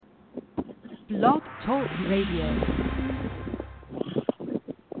Blog Talk Radio.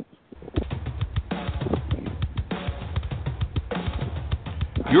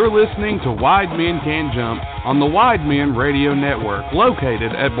 You're listening to Wide Men Can't Jump on the Wide Men Radio Network,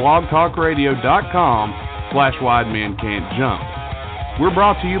 located at blogtalkradio.com/Wide Men Can't Jump. We're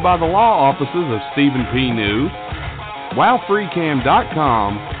brought to you by the law offices of Stephen P. New,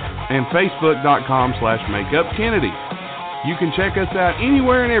 WowFreeCam.com, and Facebook.com/MakeupKennedy. You can check us out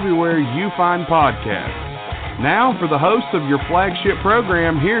anywhere and everywhere you find podcasts. Now, for the hosts of your flagship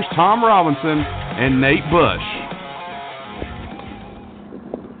program, here's Tom Robinson and Nate Bush.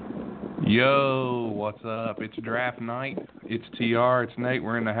 Yo, what's up? It's draft night. It's TR. It's Nate.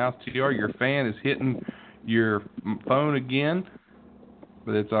 We're in the house. TR, your fan is hitting your phone again,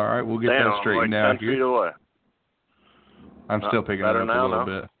 but it's all right. We'll get that straightened out here. 10 feet away. I'm still picking it up now, a little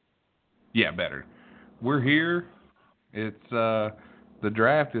bit. Yeah, better. We're here. It's the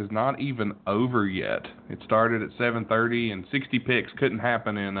draft is not even over yet. It started at 7:30, and 60 picks couldn't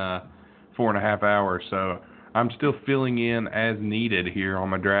happen in 4.5 hours. So I'm still filling in as needed here on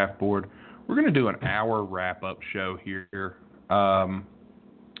my draft board. We're going to do an hour wrap-up show here,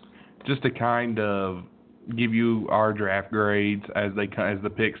 just to kind of give you our draft grades as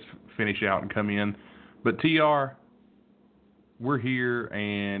the picks finish out and come in. But TR, we're here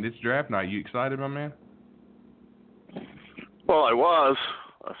and it's draft night. You excited, my man? Well, I was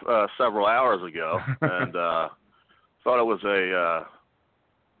several hours ago, and thought it was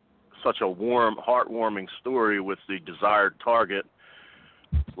such a warm, heartwarming story with the desired target,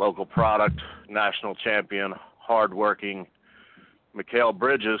 local product, national champion, hardworking Mikal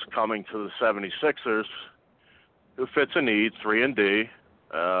Bridges coming to the 76ers, who fits a need, 3-and-D.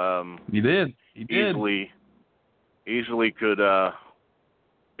 He did. Easily could,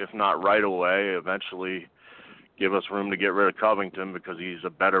 if not right away, eventually give us room to get rid of Covington because he's a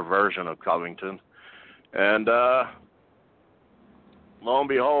better version of Covington. And lo and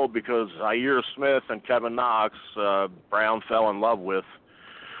behold, because Zaire Smith and Kevin Knox, Brown fell in love with,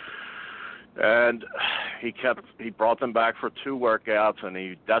 and he brought them back for 2 workouts, and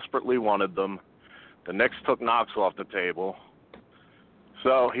he desperately wanted them. The Knicks took Knox off the table,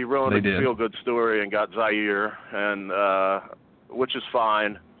 so he ruined a feel-good story and got Zaire, and which is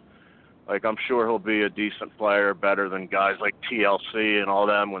fine. Like, I'm sure he'll be a decent player, better than guys like TLC and all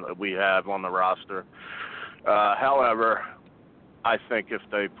them that we have on the roster. However, I think if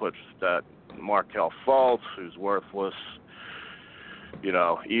they put that Markelle Fultz, who's worthless,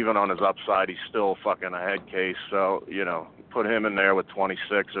 even on his upside, he's still fucking a head case. So, put him in there with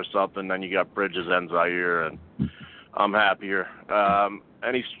 26 or something, then you got Bridges and Zaire, and I'm happier.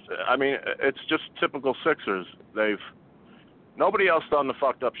 It's just typical Sixers. Nobody else done the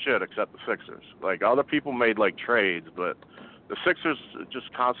fucked up shit except the Sixers. Like, other people made, trades, but the Sixers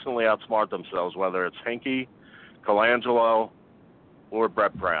just constantly outsmart themselves, whether it's Hinkie, Colangelo, or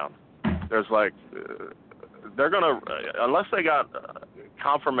Brett Brown. There's, they're going to, unless they got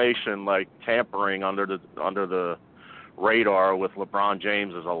confirmation, tampering under the radar with LeBron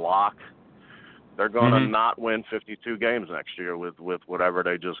James as a lock, they're going to not win 52 games next year with whatever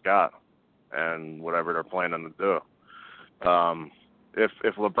they just got and whatever they're planning to do.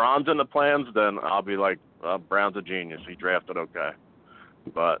 If LeBron's in the plans, then I'll be like, Brown's a genius. He drafted okay.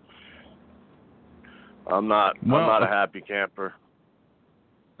 But I'm not a happy camper.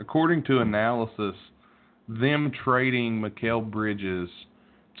 According to analysis, them trading Mikal Bridges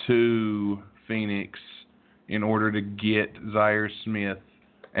to Phoenix in order to get Zaire Smith,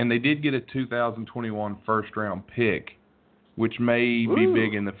 and they did get a 2021 first-round pick, which may be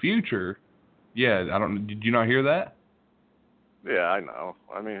big in the future. Yeah, did you not hear that? Yeah, I know.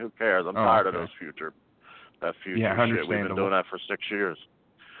 I mean, who cares? I'm tired of that future shit. We've been doing that for 6 years.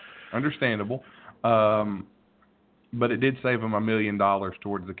 Understandable. But it did save them $1 million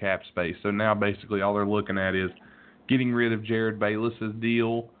towards the cap space. So now basically all they're looking at is getting rid of Jared Bayless's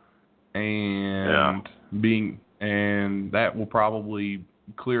deal and that will probably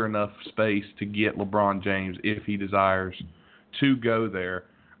clear enough space to get LeBron James, if he desires to go there.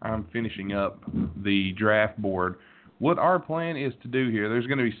 I'm finishing up the draft board. What our plan is to do here, there's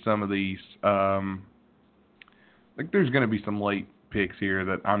going to be some of these, there's going to be some late picks here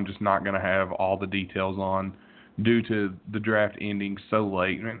that I'm just not going to have all the details on due to the draft ending so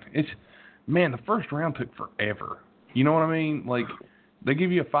late. The first round took forever. You know what I mean? They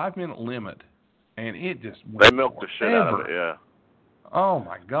give you a 5-minute limit, and it just went They milked the shit out of it, yeah. Oh,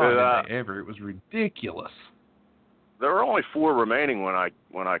 my God, did they ever. It was ridiculous. There were only 4 remaining when I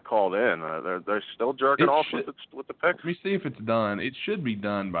called in. They're still jerking off with the picks. Let me see if it's done. It should be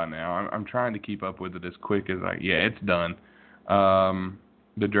done by now. I'm trying to keep up with it as quick as it's done.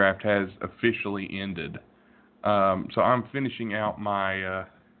 the draft has officially ended. So I'm finishing out my.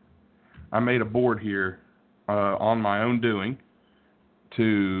 I made a board here on my own doing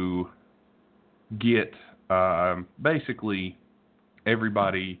to get basically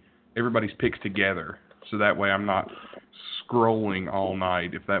everybody's picks together, so that way I'm not scrolling all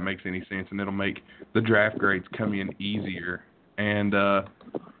night, if that makes any sense, and it'll make the draft grades come in easier. And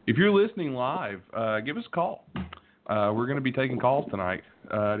if you're listening live, give us a call. We're going to be taking calls tonight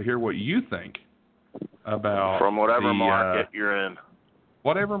to hear what you think about from whatever market you're in.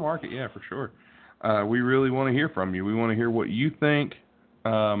 Whatever market, yeah, for sure. We really want to hear from you. We want to hear what you think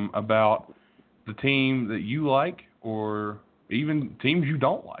about the team that you like, or even teams you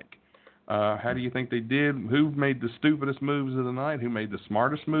don't like. How do you think they did? Who made the stupidest moves of the night? Who made the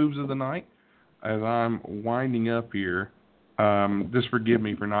smartest moves of the night? As I'm winding up here, just forgive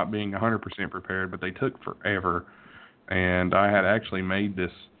me for not being 100% prepared, but they took forever. And I had actually made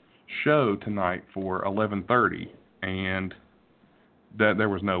this show tonight for 11:30, and that there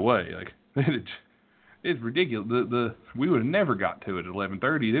was no way. Like, it's ridiculous. We would have never got to it at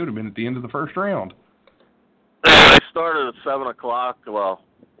 11:30. They would have been at the end of the first round. They started at 7 o'clock. Well,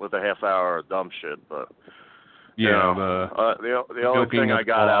 with a half hour of dumb shit, but yeah, the only thing I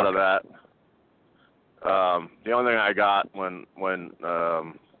got out of that, the only thing I got when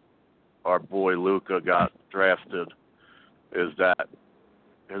our boy Luka got drafted is that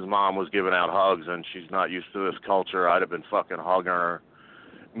his mom was giving out hugs, and she's not used to this culture. I'd have been fucking hugging her.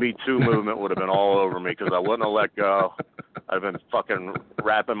 Me Too movement would have been all over me because I wouldn't have let go. I'd have been fucking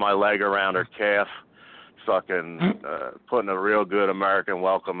wrapping my leg around her calf, fucking putting a real good American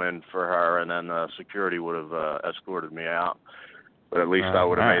welcome in for her, and then security would have escorted me out. But at least I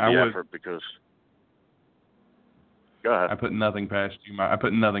would have made the effort because. Go ahead. I put nothing past you,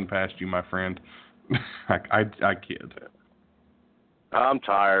 my friend. I kid. I'm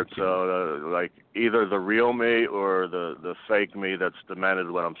tired, so like either the real me or the fake me that's demented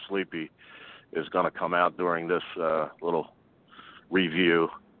when I'm sleepy is going to come out during this little review.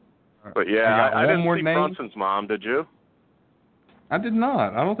 But yeah, I didn't see Brunson's mom. Did you? I did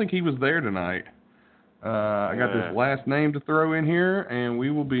not. I don't think he was there tonight. I got this last name to throw in here, and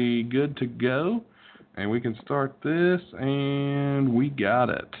we will be good to go. And we can start this, and we got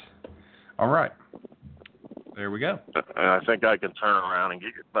it. All right. There we go. And I think I can turn around and get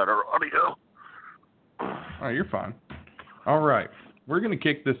you better audio. Oh, you're fine. All right. We're going to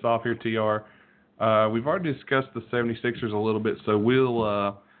kick this off here, TR. We've already discussed the 76ers a little bit, so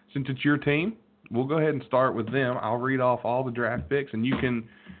we'll, since it's your team, we'll go ahead and start with them. I'll read off all the draft picks, and you can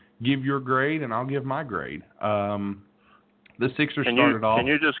give your grade, and I'll give my grade. The Sixers started off. Can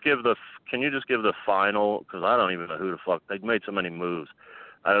you just give the final? Because I don't even know who the fuck. They've made so many moves.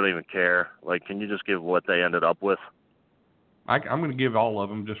 I don't even care. Like, can you just give what they ended up with? I'm going to give all of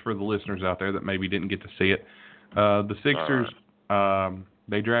them just for the listeners out there that maybe didn't get to see it. The Sixers,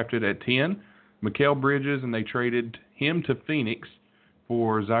 they drafted at 10 Mikal Bridges, and they traded him to Phoenix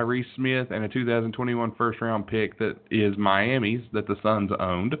for Zyrese Smith and a 2021 first-round pick that is Miami's that the Suns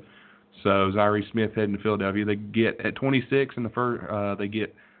owned. So Zyrese Smith heading to Philadelphia. They get at 26 in the first. They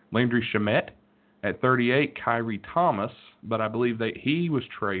get Landry Shamet. At 38, Kyrie Thomas, but I believe he was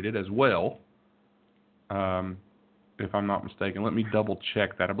traded as well. If I'm not mistaken, let me double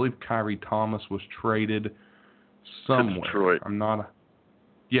check that. I believe Kyrie Thomas was traded somewhere. Detroit.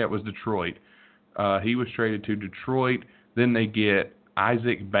 Yeah, it was Detroit. He was traded to Detroit. Then they get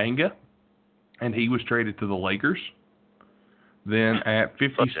Isaac Banga, and he was traded to the Lakers. Then at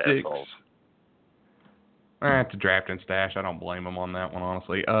 56, it's a draft and stash. I don't blame them on that one,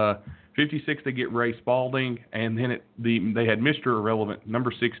 honestly. 56, they get Ray Spalding, and then they had Mr. Irrelevant, number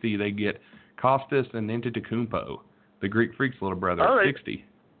 60. They get Kostas and Antetokounmpo, the Greek Freak's little brother, at 60.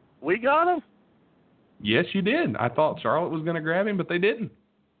 We got him? Yes, you did. I thought Charlotte was going to grab him, but they didn't.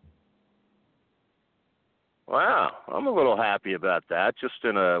 Wow, I'm a little happy about that. Just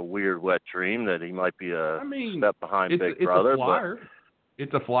in a weird wet dream that he might be a step behind Big Brother. It's a flyer.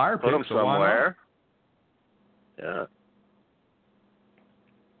 It's a flyer pick. Put him somewhere. Yeah.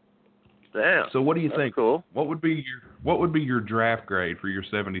 Damn. So what do you think? Cool. What would be your draft grade for your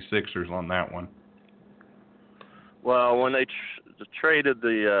 76ers on that one? Well, when they traded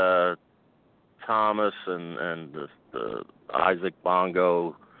the Thomas and the Isaac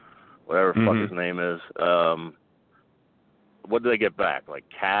Bongo, whatever the fuck his name is, what did they get back? Like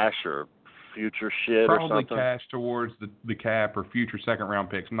cash or future shit or something? Probably cash towards the cap or future second-round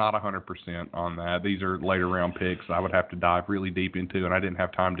picks. Not 100% on that. These are later-round picks I would have to dive really deep into, and I didn't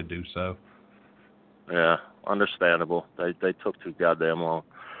have time to do so. Yeah, understandable. They took too goddamn long.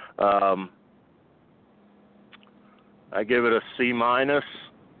 I give it a C minus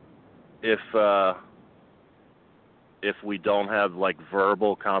if we don't have like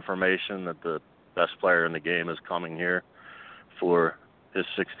verbal confirmation that the best player in the game is coming here for his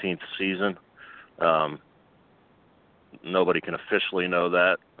 16th season. Nobody can officially know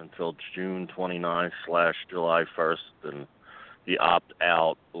that until June 29th / July 1st, and the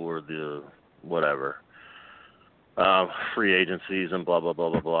opt-out or the whatever, free agencies and blah, blah, blah,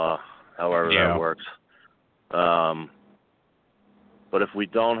 blah, blah, however that works. But if we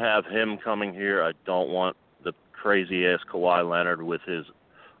don't have him coming here, I don't want the crazy-ass Kawhi Leonard with his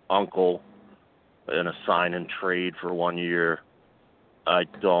uncle in a sign-and-trade for 1 year. I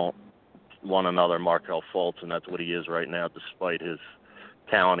don't want another Markelle Fultz, and that's what he is right now, despite his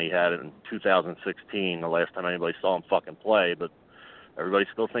talent he had in 2016, the last time anybody saw him fucking play. But everybody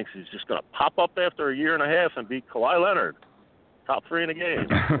still thinks he's just going to pop up after a year and a half and be Kawhi Leonard, top 3 in the game.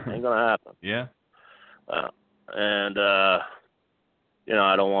 Ain't going to happen. Yeah.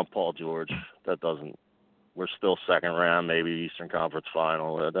 I don't want Paul George. That doesn't. We're still second round, maybe Eastern Conference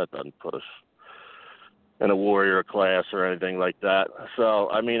Final. That doesn't put us in a Warrior class or anything like that. So,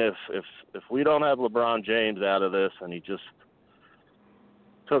 I mean, if we don't have LeBron James out of this and he just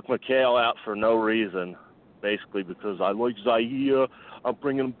took Mikal out for no reason, basically because I like Zaire, I'm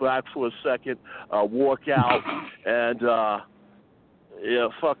bringing him back for a second, walk out, and,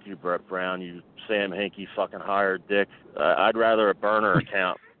 fuck you, Brett Brown, you Sam Hinkie fucking hired dick. I'd rather a burner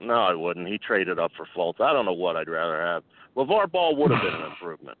account. No, I wouldn't. He traded up for Fultz. I don't know what I'd rather have. LeVar Ball would have been an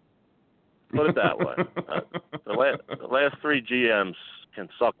improvement. Put it that way. The last 3 GMs can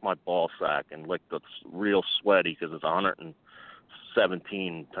suck my ball sack and lick the real sweaty because it's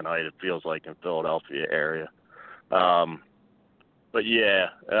 117 tonight, it feels like, in Philadelphia area. But, yeah.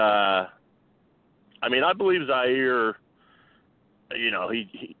 I mean, I believe Zaire,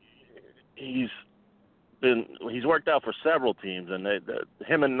 he's worked out for several teams, and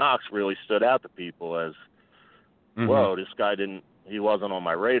him and Knox really stood out to people as, whoa, this guy he wasn't on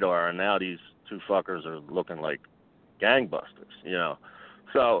my radar, and now these 2 fuckers are looking like gangbusters,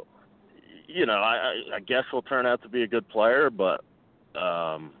 So, I guess he'll turn out to be a good player, but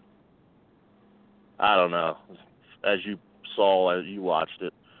I don't know. As you saw, as you watched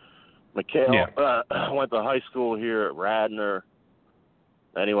it, Mikal went to high school here at Radnor.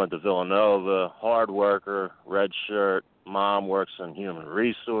 Then he went to Villanova, hard worker, red shirt. Mom works in human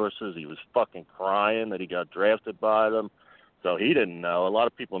resources. He was fucking crying that he got drafted by them. So he didn't know. A lot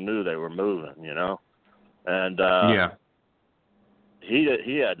of people knew they were moving, And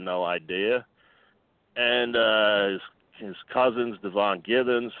he had no idea. And his cousins, Devon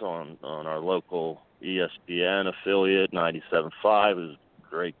Gibbons, on our local ESPN affiliate, 97.5, is a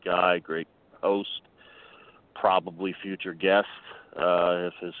great guy, great host, probably future guest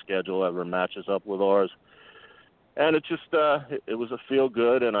if his schedule ever matches up with ours. And it just it was a feel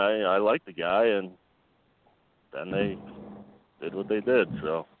good, and I liked the guy, and then they did what they did.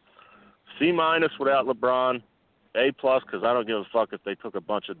 So C- without LeBron, A+ because I don't give a fuck if they took a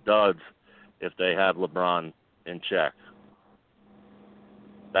bunch of duds if they have LeBron in check.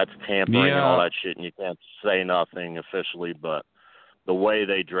 That's tampering and all that shit, and you can't say nothing officially, but the way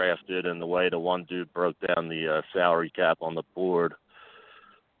they drafted and the way the one dude broke down the salary cap on the board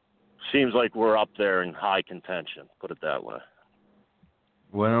seems like we're up there in high contention, put it that way.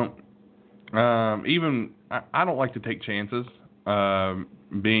 Well, I don't like to take chances,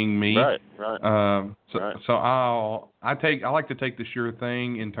 being me. Right. So I like to take the sure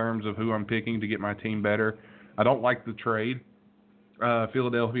thing in terms of who I'm picking to get my team better. I don't like the trade.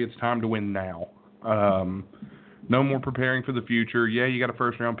 Philadelphia, it's time to win now. No more preparing for the future. Yeah, you got a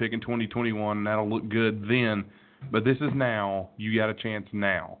first-round pick in 2021, and that'll look good then. But this is now. You got a chance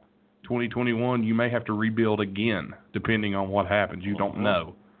now. 2021, you may have to rebuild again, depending on what happens. You don't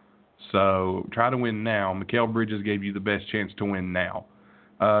know. So try to win now. Mikal Bridges gave you the best chance to win now.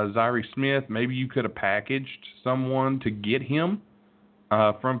 Zaire Smith, maybe you could have packaged someone to get him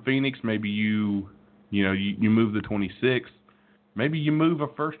from Phoenix. Maybe you move the 26th. Maybe you move a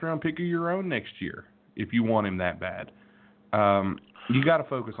first-round pick of your own next year if you want him that bad. You got to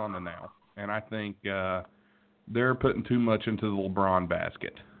focus on the now. And I think they're putting too much into the LeBron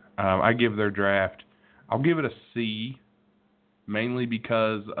basket. I give their draft, I'll give it a C, mainly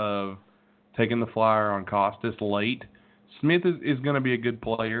because of taking the flyer on Costas late. Smith is going to be a good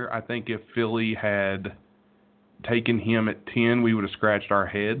player. I think if Philly had taken him at 10, we would have scratched our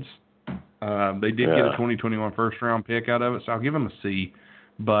heads. They did get a 2021 first-round pick out of it, so I'll give them a C.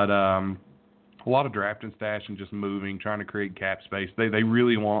 But a lot of drafting stash and just moving, trying to create cap space. They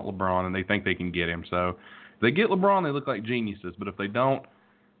really want LeBron, and they think they can get him. So if they get LeBron, they look like geniuses. But if they don't,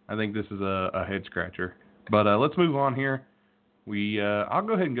 I think this is a head-scratcher. But let's move on here. I'll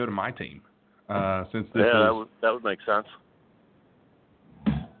go ahead and go to my team since this is... that would make sense.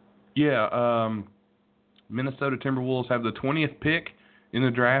 Yeah, Minnesota Timberwolves have the 20th pick in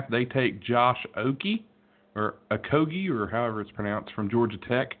the draft. They take Josh Okogie, or Okogie, or however it's pronounced, from Georgia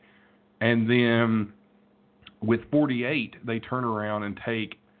Tech. And then with 48, they turn around and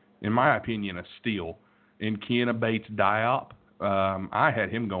take, in my opinion, a steal in Keanu Bates-Diop. I had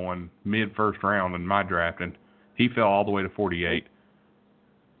him going mid-first round in my draft, and he fell all the way to 48.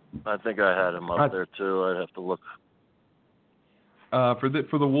 I think I had him up there, too. I'd have to look. For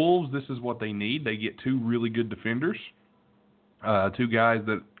the Wolves, this is what they need. They get two really good defenders, two guys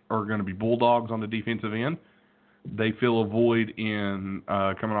that are going to be bulldogs on the defensive end. They fill a void in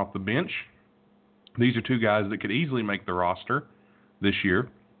coming off the bench. These are two guys that could easily make the roster this year.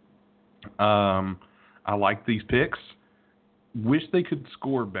 I like these picks. Wish they could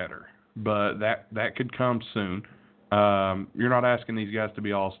score better, but that could come soon. You're not asking these guys to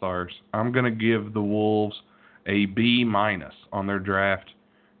be all-stars. I'm going to give the Wolves a B- on their draft,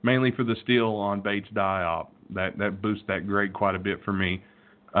 mainly for the steal on Bates-Diop. That boosts that grade quite a bit for me.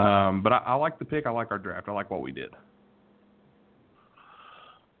 But I like the pick. I like our draft. I like what we did.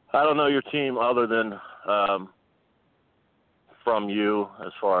 I don't know your team other than from you,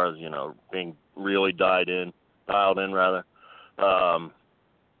 as far as, being really dialed in.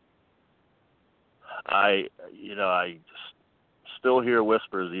 I still hear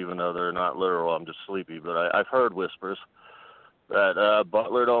whispers, even though they're not literal. I'm just sleepy, but I've heard whispers that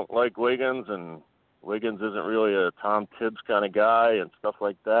Butler don't like Wiggins, and Wiggins isn't really a Tom Tibbs kind of guy and stuff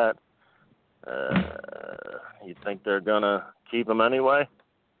like that. You think they're gonna keep him anyway?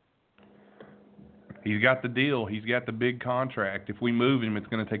 He's got the deal. He's got the big contract. If we move him, it's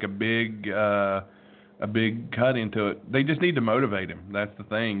going to take a big cut into it. They just need to motivate him. That's the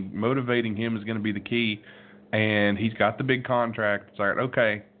thing. Motivating him is going to be the key. And he's got the big contract. It's like,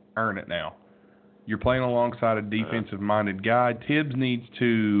 okay, earn it now. You're playing alongside a defensive-minded guy. Tibbs needs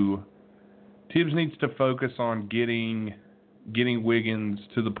to focus on getting Wiggins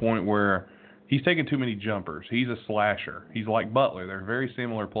to the point where he's taking too many jumpers. He's a slasher. He's like Butler. They're very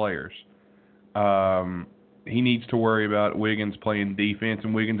similar players. He needs to worry about Wiggins playing defense,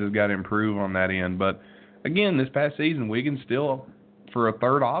 and Wiggins has got to improve on that end. But, again, this past season, Wiggins still, for a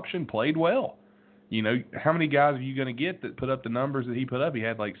third option, played well. How many guys are you going to get that put up the numbers that he put up? He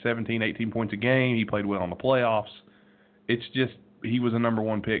had like 17, 18 points a game. He played well in the playoffs. It's just he was a number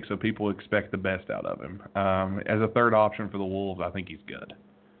one pick, so people expect the best out of him. As a third option for the Wolves, I think he's good.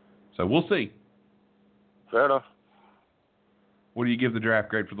 So we'll see. Fair enough. What do you give the draft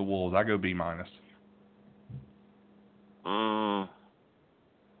grade for the Wolves? I go B-.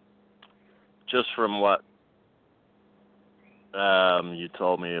 Just from what you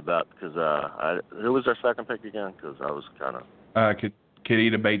told me about, because who was our second pick again? Because I was kind of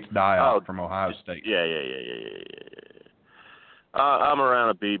Keita Bates-Diop from Ohio State. Yeah. I'm around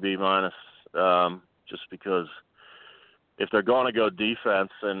a B-, just because if they're going to go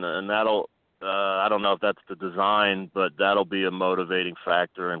defense, and that'll I don't know if that's the design, but that'll be a motivating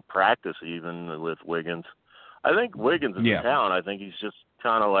factor in practice, even with Wiggins. I think Wiggins is a talent. I think he's just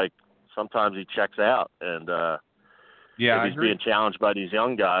kind of like sometimes he checks out, and if he's being challenged by these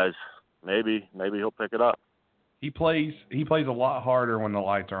young guys, maybe he'll pick it up. He plays a lot harder when the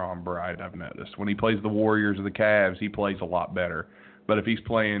lights are on bright, I've noticed. When he plays the Warriors or the Cavs, he plays a lot better. But if he's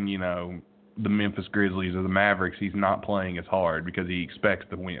playing, the Memphis Grizzlies or the Mavericks, he's not playing as hard because he expects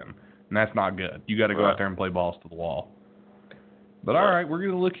to win. And that's not good. You got to go out there and play balls to the wall. But all right, we're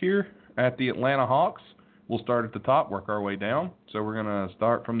going to look here at the Atlanta Hawks. We'll start at the top, work our way down. So we're going to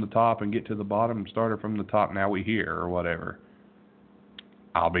start from the top and get to the bottom and start it from the top. Now we here or whatever.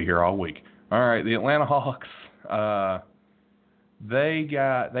 I'll be here all week. All right, the Atlanta Hawks. They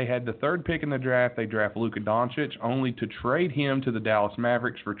had the third pick in the draft. They draft Luka Doncic, only to trade him to the Dallas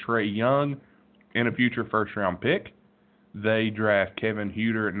Mavericks for Trae Young and a future first-round pick. They draft Kevin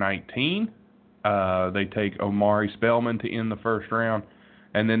Huerter at 19. They take Omari Spellman to end the first round.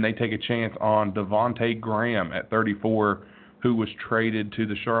 And then they take a chance on Devontae Graham at 34, who was traded to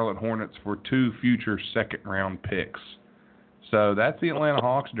the Charlotte Hornets for 2 future second-round picks. So that's the Atlanta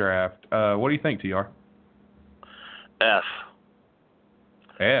Hawks draft. What do you think, TR? F.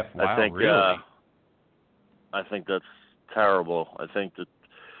 Wow, really? I think that's terrible. I think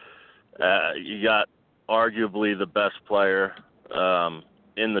that you got arguably the best player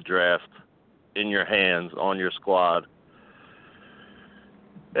in the draft in your hands, on your squad.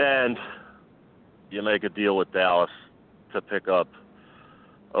 And you make a deal with Dallas to pick up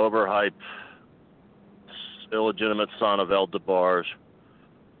overhyped, illegitimate son of El DeBarge,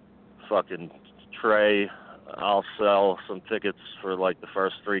 fucking Trae I'll sell some tickets for like the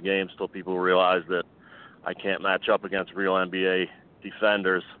first 3 games till people realize that I can't match up against real NBA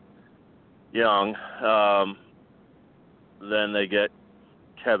defenders. Young. Then they get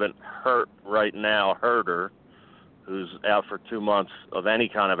Kevin Huerter, who's out for 2 months of any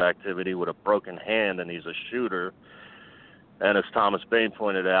kind of activity with a broken hand, and he's a shooter. And as Thomas Bain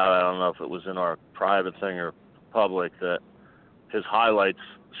pointed out, I don't know if it was in our private thing or public, that his highlights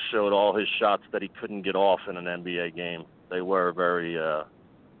showed all his shots that he couldn't get off in an NBA game. They were very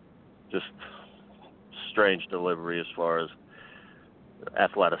just strange delivery as far as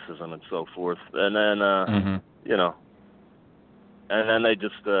athleticism and so forth. And then, you know, and then they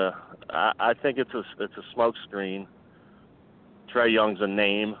just, I think it's a smoke screen. Trae Young's a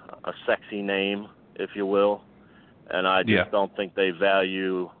name, a sexy name, if you will. And I just don't think they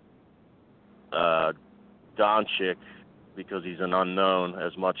value Doncic because he's an unknown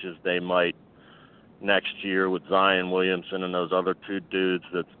as much as they might next year with Zion Williamson and those other 2 dudes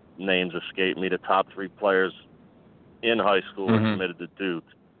that names escape me, the top 3 players in high school were committed to Duke.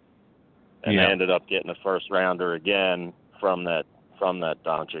 And they ended up getting a first rounder again from that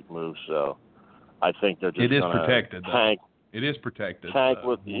Doncic move. So I think they're just going to tank. It is protected. Tank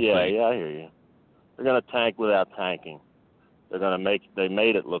with I hear you. They're going to tank without tanking. They're going to they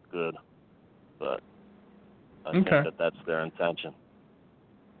made it look good, but I think that's their intention.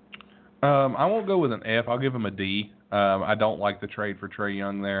 I won't go with an F. I'll give them a D. I don't like the trade for Trae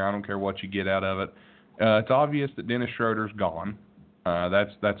Young there. I don't care what you get out of it. It's obvious that Dennis Schroeder's gone.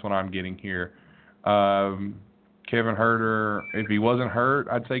 That's what I'm getting here. Kevin Huerter, if he wasn't hurt,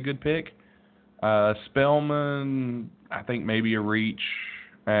 I'd say good pick. Spellman, I think maybe a reach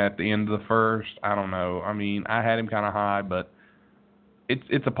at the end of the first. I don't know. I mean, I had him kind of high, but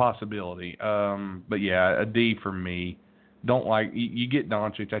it's a possibility. But yeah, a D for me. Don't like you get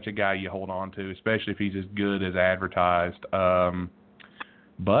Doncic. That's a guy you hold on to, especially if he's as good as advertised.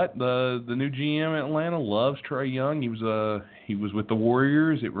 But the new GM in Atlanta loves Trae Young. He was with the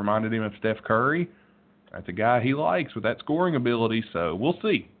Warriors. It reminded him of Steph Curry. That's a guy he likes with that scoring ability. So we'll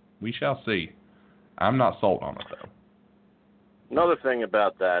see. We shall see. I'm not sold on it though. Another thing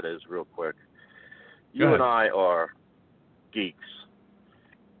about that is, real quick, you and I are geeks.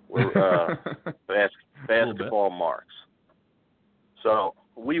 We're basketball marks. So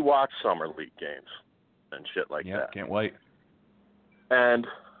we watch summer league games and shit like that. Can't wait. And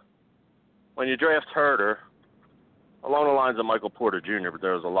when you draft Huerter, along the lines of Michael Porter Jr., but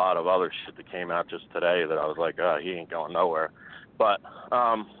there was a lot of other shit that came out just today that I was like, he ain't going nowhere. But,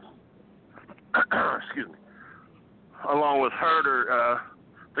 excuse me, along with Huerter,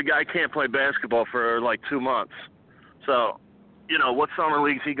 the guy can't play basketball for like 2 months. So, you know, what summer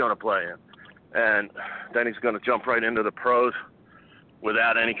league's he going to play in? And then he's going to jump right into the pros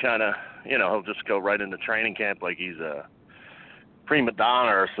without any kind of, he'll just go right into training camp like he's a prima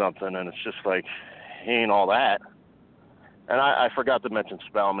donna or something, and it's just like, he ain't all that. And I forgot to mention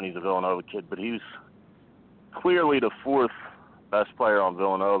Spellman. He's a Villanova kid, but he's clearly the 4th best player on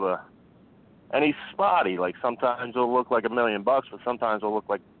Villanova. And he's spotty. Like, sometimes he'll look like $1 million, but sometimes he'll look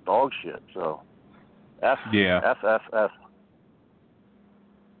like dog shit. So, F.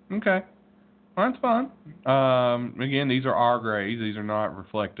 Okay. Well, that's fine. Again, these are our grades. These are not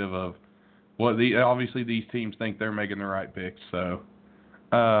reflective of what obviously these teams think they're making the right picks. So,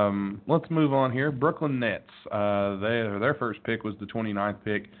 let's move on here. Brooklyn Nets. Their first pick was the 29th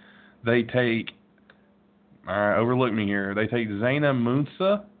pick. They take, overlook me here. They take Zayna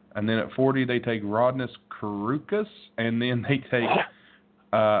Munsa, and then at 40 they take Rodness Karukas, and then they take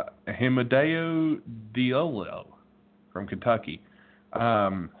Himadeo Diallo from Kentucky.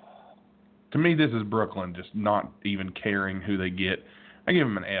 To me, this is Brooklyn just not even caring who they get. I give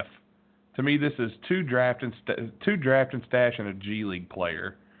them an F. To me, this is two draft and stash and a G League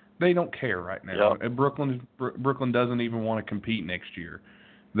player. They don't care right now. Yep. Brooklyn doesn't even want to compete next year.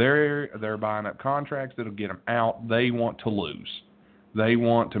 They're buying up contracts that'll get them out. They want to lose. They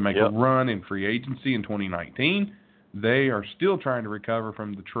want to make a run in free agency in 2019. They are still trying to recover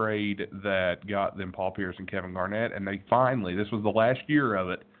from the trade that got them Paul Pierce and Kevin Garnett, and they finally, this was the last year of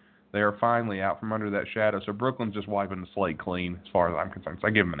it, they are finally out from under that shadow. So Brooklyn's just wiping the slate clean as far as I'm concerned. So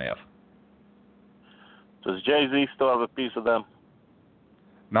I give them an F. Does Jay-Z still have a piece of them?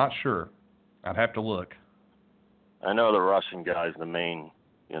 Not sure. I'd have to look. I know the Russian guy's the main,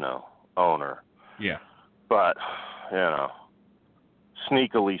 owner. Yeah. But,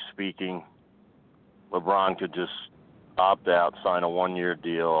 sneakily speaking, LeBron could just opt out, sign a 1-year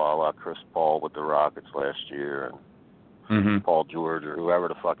deal a la Chris Paul with the Rockets last year, and Paul George or whoever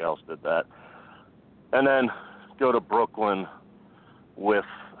the fuck else did that, and then go to Brooklyn with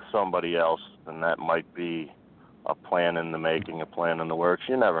somebody else and that might be a plan in the making, a plan in the works.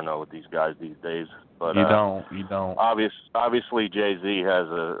 You never know with these guys these days. But You don't. Obviously, Jay-Z has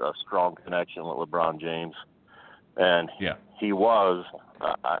a strong connection with LeBron James, and he was.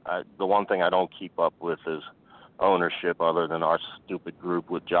 The one thing I don't keep up with is ownership, other than our stupid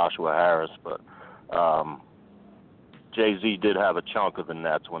group with Joshua Harris. But Jay-Z did have a chunk of the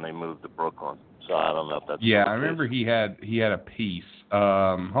Nets when they moved to Brooklyn. So I don't know if that's I remember he had a piece.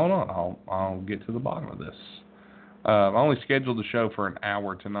 Hold on, I'll get to the bottom of this. I only scheduled the show for an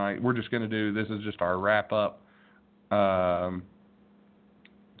hour tonight. We're just going to do, this is just our wrap up.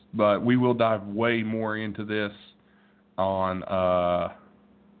 But we will dive way more into this on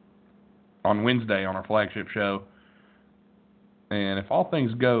Wednesday on our flagship show. And if all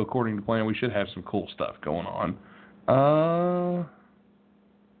things go according to plan, we should have some cool stuff going on.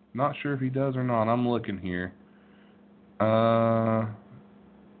 Not sure if he does or not. I'm looking here.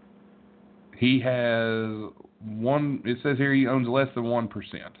 He has it says here he owns less than 1%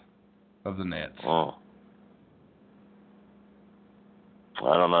 of the Nets. Oh.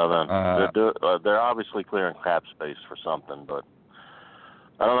 I don't know then. They're obviously clearing cap space for something, but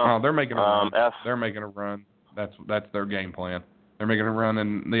I don't know. Oh, they're making a run. They're making a run. That's their game plan. They're making a run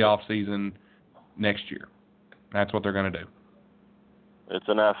in the off season next year. That's what they're going to do. It's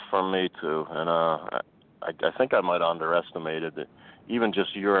an F from me too, and I think I might have underestimated it. Even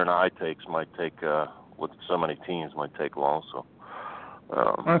just your and I takes might take with so many teams might take long. So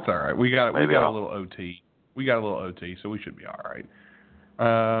that's all right. We got a little OT. We got a little OT, so we should be all right.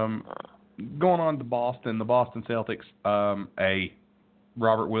 Going on to Boston, the Boston Celtics. A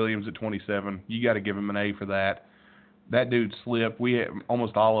Robert Williams at 27. You got to give him an A for that. That dude slipped.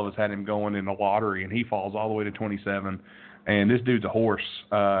 Almost all of us had him going in the lottery, and he falls all the way to 27. And this dude's a horse.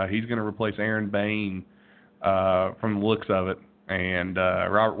 He's going to replace Aaron Bain from the looks of it. And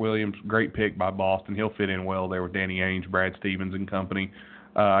Robert Williams, great pick by Boston. He'll fit in well there with Danny Ainge, Brad Stevens, and company.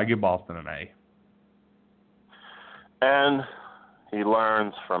 I give Boston an A. And he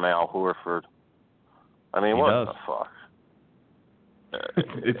learns from Al Horford. I mean, what the fuck?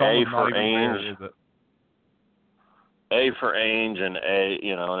 It's A almost for not even Ainge. fair, is it? A for Ainge and A,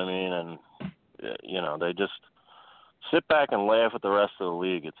 you know what I mean? And, they just sit back and laugh at the rest of the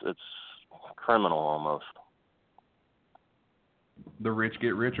league. It's criminal almost. The rich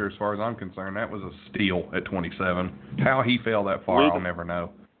get richer, as far as I'm concerned. That was a steal at 27. How he fell that far, I'll never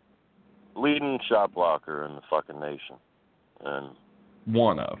know. Leading shot blocker in the fucking nation. And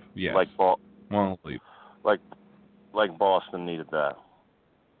one of, yes. One of the lead. Like Boston needed that.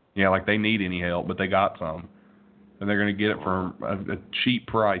 Yeah, like they need any help, but they got some. And they're going to get it for a cheap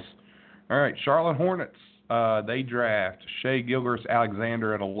price. All right, Charlotte Hornets. They draft Shai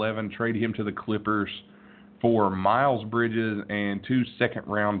Gilgeous-Alexander at 11, trade him to the Clippers for Miles Bridges and 2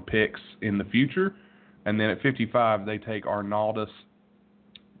 second-round picks in the future. And then at 55, they take Arnaldus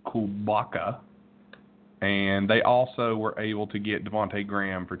Kubaka. And they also were able to get Devontae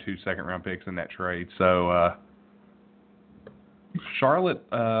Graham for 2 second-round picks in that trade. So, Charlotte,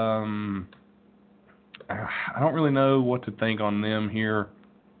 I don't really know what to think on them here.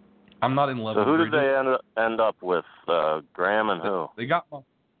 I'm not in love with Bridges. So who did they end up with? Graham and who? They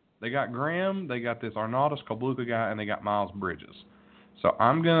got Graham, they got this Arnaldus Kubaka guy, and they got Miles Bridges. So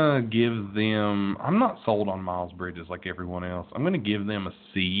I'm going to give them, I'm not sold on Miles Bridges like everyone else. I'm going to give them a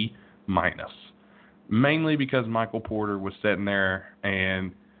C-, mainly because Michael Porter was sitting there,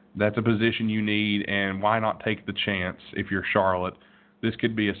 and that's a position you need, and why not take the chance if you're Charlotte? This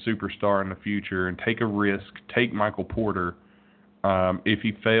could be a superstar in the future, and take a risk, take Michael Porter. If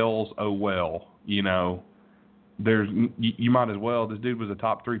he fails, oh well, you might as well. This dude was a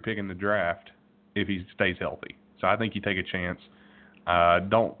top 3 pick in the draft if he stays healthy. So I think you take a chance.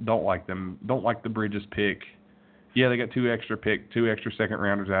 Don't like them. Don't like the Bridges pick. Yeah, they got 2 extra second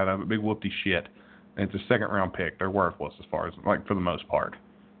rounders out of it. Big whoopty shit. And it's a second round pick. They're worthless as far as for the most part.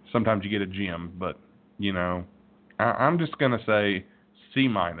 Sometimes you get a gem, but I'm just gonna say C-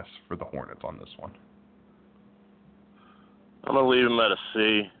 for the Hornets on this one. I'm gonna leave him at a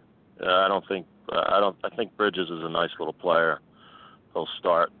C. I think Bridges is a nice little player. He'll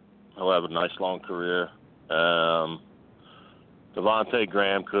start. He'll have a nice long career. Devontae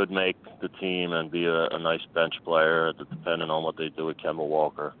Graham could make the team and be a nice bench player, depending on what they do with Kemba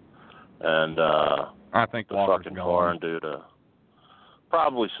Walker. And I think the Walker's fucking gone. foreign dude.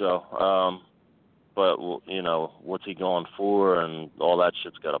 Probably so. But what's he going for, and all that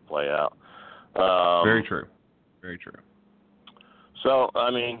shit's got to play out. Very true. Very true. So I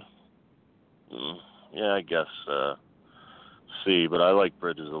mean, yeah, I guess C. But I like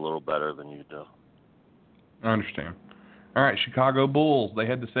Bridges a little better than you do. I understand. All right, Chicago Bulls. They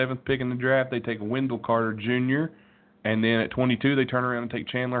had the 7th pick in the draft. They take Wendell Carter Jr., and then at 22, they turn around and take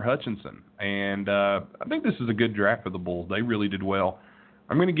Chandler Hutchinson. And I think this is a good draft for the Bulls. They really did well.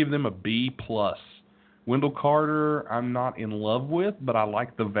 I'm going to give them a B+. Wendell Carter, I'm not in love with, but I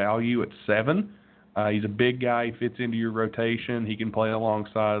like the value at 7. He's a big guy. He fits into your rotation. He can play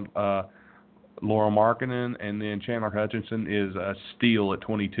alongside Laurel Markkanen, and then Chandler Hutchinson is a steal at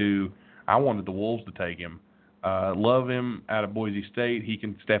 22. I wanted the Wolves to take him. Love him out of Boise State. He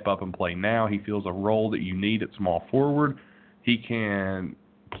can step up and play now. He fills a role that you need at small forward. He can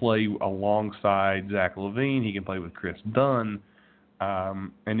play alongside Zach LaVine. He can play with Chris Dunn.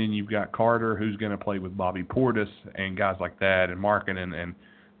 And then you've got Carter, who's going to play with Bobby Portis and guys like that, and Markkanen. And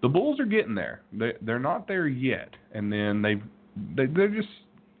the Bulls are getting there. They're not there yet. And then they're just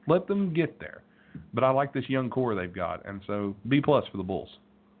let them get there. But I like this young core they've got. And so B+ for the Bulls.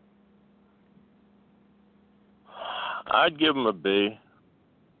 I'd give them a B.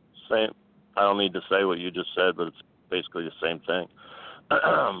 Same. I don't need to say what you just said, but it's basically the same thing.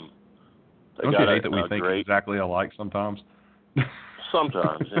 Don't you hate that we think exactly alike sometimes?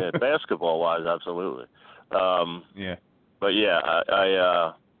 Sometimes, yeah. Basketball-wise, absolutely. Yeah. But yeah,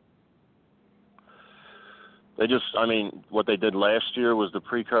 what they did last year was the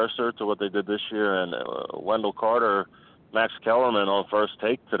precursor to what they did this year. And Wendell Carter, Max Kellerman on First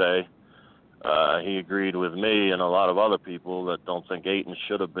Take today, he agreed with me and a lot of other people that don't think Ayton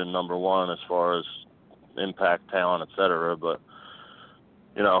should have been number 1 as far as impact, talent, etc. But,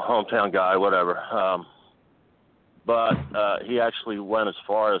 hometown guy, whatever. But he actually went as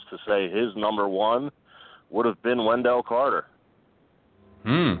far as to say his number 1 would have been Wendell Carter,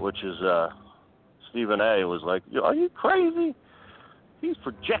 which is Stephen A. was like, are you crazy? He's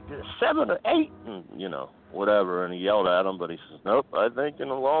projected at 7 or 8, and, whatever. And he yelled at him, but he says, nope, I think in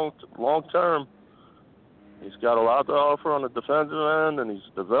the long term, he's got a lot to offer on the defensive end, and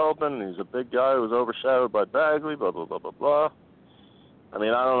he's developing, and he's a big guy who was overshadowed by Bagley, blah, blah, blah, blah, blah. I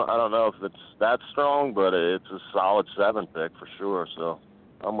mean, I don't know if it's that strong, but it's a solid 7 pick for sure. So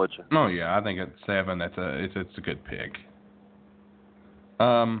I'm with you. Oh yeah, I think at 7, it's a good pick.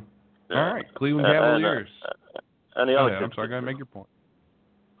 All right, Cleveland Cavaliers. And the other I'm sorry, go ahead and make your point.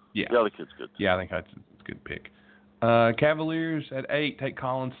 Yeah, the other kid's good. Yeah, I think it's a good pick. Cavaliers at 8 take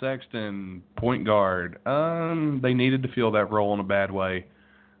Colin Sexton, point guard. They needed to fill that role in a bad way.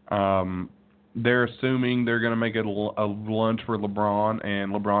 They're assuming they're going to make it a lunch for LeBron,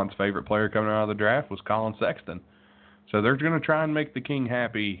 and LeBron's favorite player coming out of the draft was Colin Sexton. So they're going to try and make the king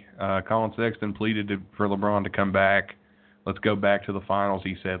happy. Colin Sexton pleaded for LeBron to come back. Let's go back to the finals,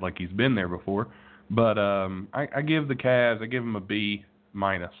 he said, like he's been there before. But I give the Cavs, I give him a B-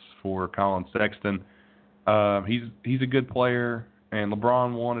 for Colin Sexton. He's a good player, and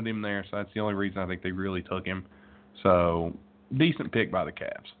LeBron wanted him there, so that's the only reason I think they really took him. So decent pick by the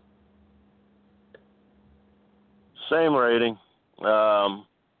Cavs. Same rating. I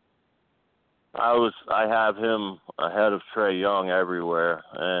have him ahead of Trae Young everywhere,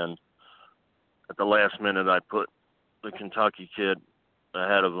 and at the last minute I put the Kentucky kid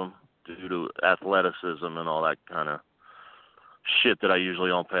ahead of him due to athleticism and all that kind of shit that I usually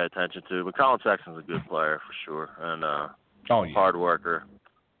don't pay attention to. But Colin Sexton's a good player for sure, and hard worker.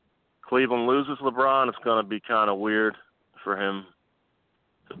 Cleveland loses LeBron, it's going to be kind of weird for him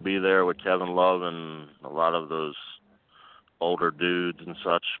to be there with Kevin Love and a lot of those older dudes and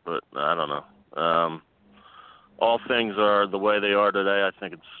such, but I don't know. All things are the way they are today. I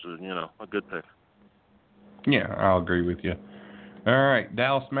think it's, a good pick. Yeah, I'll agree with you. All right,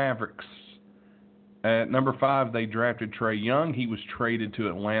 Dallas Mavericks. At number 5, they drafted Trae Young. He was traded to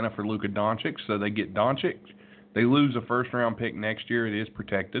Atlanta for Luka Doncic, so they get Doncic. They lose a first-round pick next year. It is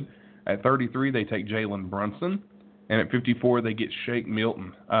protected. At 33, they take Jalen Brunson. And at 54, they get Shake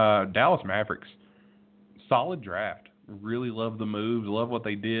Milton. Dallas Mavericks, solid draft. Really love the moves, love what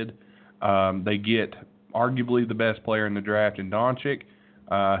they did. They get arguably the best player in the draft in Doncic.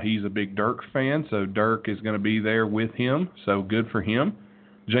 He's a big Dirk fan, so Dirk is going to be there with him, so good for him.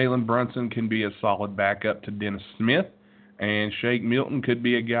 Jalen Brunson can be a solid backup to Dennis Smith, and Shake Milton could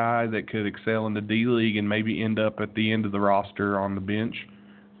be a guy that could excel in the D-League and maybe end up at the end of the roster on the bench.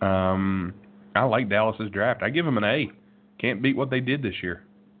 I like Dallas's draft. I give them an A. Can't beat what they did this year.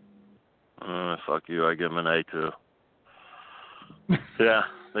 Fuck you. I give them an A, too. Yeah,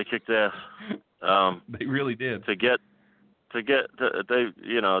 they kicked ass. They really did. It's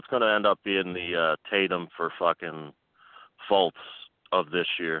going to end up being the Tatum for fucking Fultz of this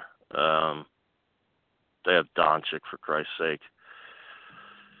year. They have Doncic, for Christ's sake.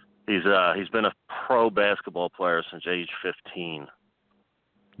 He's been a pro basketball player since age 15.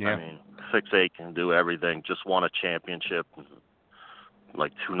 Yeah. I mean, 6'8", can do everything. Just won a championship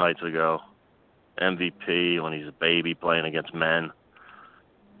like 2 nights ago. MVP when he's a baby playing against men.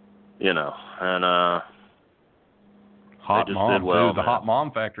 You know, and Hot they just mom, did well, too. The man. hot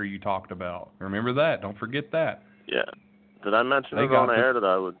mom factor you talked about. Remember that. Don't forget that. Yeah. Did I mention They it on got the air that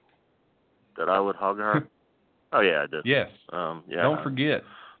I would hug her? Oh yeah, I did. Yes. Yeah. Don't forget.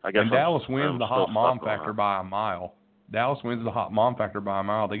 I guess And Dallas wins I'm the still hot mom stuck on factor her. by a mile. Dallas wins the hot mom factor by a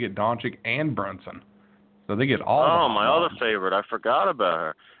mile. They get Doncic and Brunson. So they get all the hot my moms. other favorite. I forgot about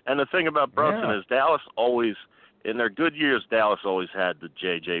her. And the thing about Brunson is Dallas always, in their good years, Dallas always had the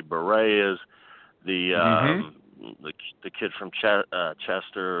J.J. Bareas, the kid from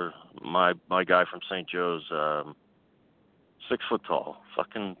Chester, my guy from St. Joe's, 6 foot tall.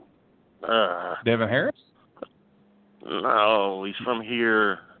 Fucking. Devin Harris? No, he's from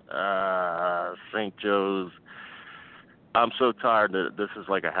here, St. Joe's. I'm so tired that this is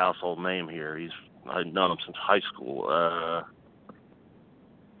like a household name here. I've known him since high school.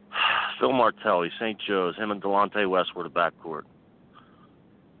 Phil Martelli, St. Joe's. Him and Delonte West were the backcourt.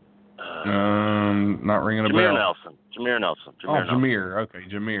 Not ringing a bell. Jameer Nelson. Jameer. Okay,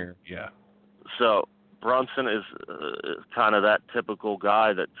 Jameer. Yeah. So Brunson is kind of that typical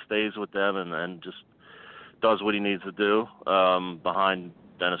guy that stays with them and then just does what he needs to do behind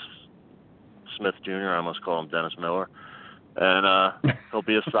Dennis Smith Jr. I almost call him Dennis Miller. And he'll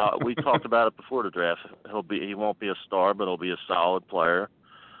be a solid. We talked about it before the draft. He won't be a star, but he'll be a solid player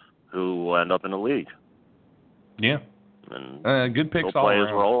who will end up in the league. Yeah. And good picks he'll all play around.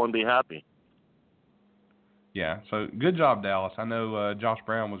 his role and be happy. Yeah. So good job, Dallas. I know Josh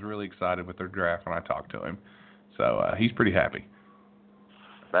Brown was really excited with their draft when I talked to him. So he's pretty happy.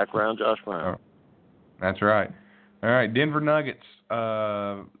 Background, Josh Brown. That's right. All right, Denver Nuggets.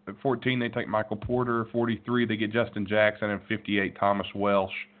 At 14, they take Michael Porter. 43, they get Justin Jackson. And 58, Thomas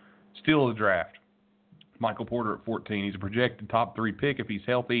Welsh. Steal of the draft. Michael Porter at 14. He's a projected top 3 pick if he's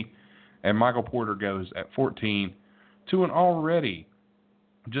healthy. And Michael Porter goes at 14 to an already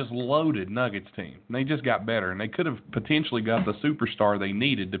just loaded Nuggets team. And they just got better. And they could have potentially got the superstar they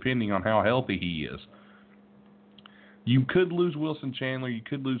needed depending on how healthy he is. You could lose Wilson Chandler. You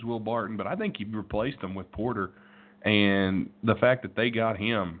could lose Will Barton. But I think you've replaced them with Porter. And the fact that they got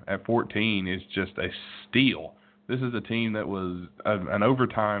him at 14 is just a steal. This is a team that was an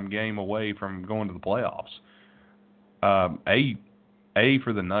overtime game away from going to the playoffs. A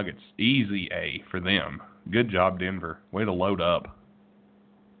for the Nuggets. Easy A for them. Good job, Denver. Way to load up.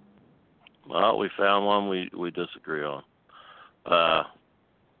 Well, we found one we disagree on.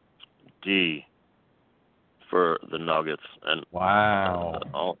 D for the Nuggets. And wow.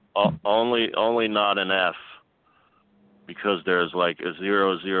 Only not an F. Because there's like a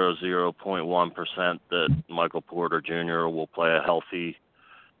 0.1% that Michael Porter Jr. will play a healthy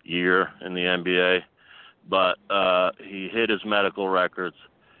year in the NBA. But he hit his medical records.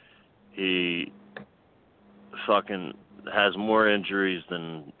 He fucking has more injuries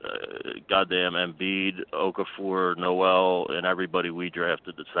than goddamn Embiid, Okafor, Noel, and everybody we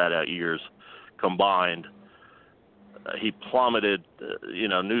drafted that sat out years combined. He plummeted.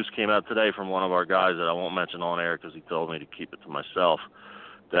 News came out today from one of our guys that I won't mention on air because he told me to keep it to myself.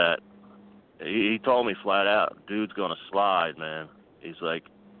 That he told me flat out, dude's gonna slide, man. He's like,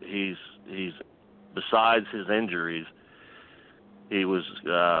 he's besides his injuries, he was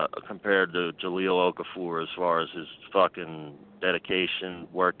compared to Jahlil Okafor as far as his fucking dedication,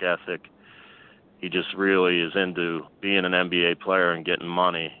 work ethic. He just really is into being an NBA player and getting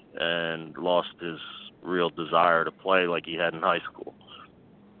money, and lost his real desire to play like he had in high school.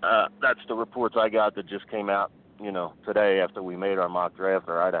 That's the reports I got that just came out, today after we made our mock draft,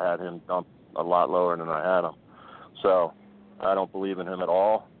 or I'd have had him dumped a lot lower than I had him. So I don't believe in him at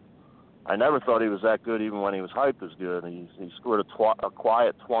all. I never thought he was that good even when he was hyped as good. He scored a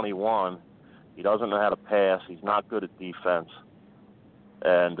quiet 21. He doesn't know how to pass. He's not good at defense.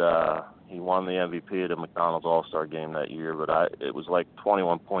 And he won the MVP at the McDonald's All-Star game that year, but it was like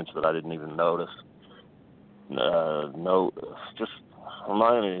 21 points that I didn't even notice. Just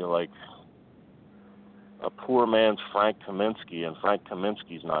reminded me like a poor man's Frank Kaminsky, and Frank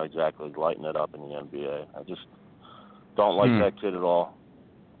Kaminsky's not exactly lighting it up in the NBA. I just don't like that kid at all.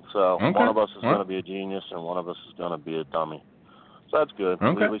 So one of us is going to be a genius, and one of us is going to be a dummy. So that's good.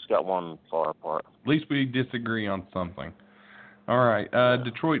 We at least got one far apart. At least we disagree on something. All right.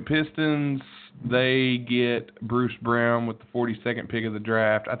 Detroit Pistons, they get Bruce Brown with the 42nd pick of the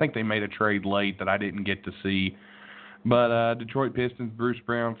draft. I think they made a trade late that I didn't get to see. But Detroit Pistons, Bruce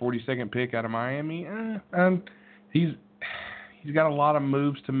Brown, 42nd pick out of Miami. He's he's got a lot of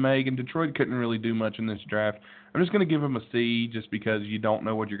moves to make, and Detroit couldn't really do much in this draft. I'm just going to give him a C just because you don't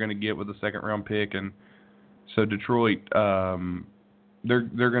know what you're going to get with a second-round pick, and so Detroit, they're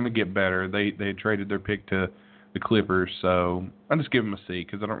going to get better. They traded their pick to the Clippers, so I'll just give them a C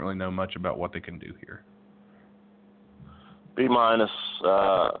because I don't really know much about what they can do here. B-.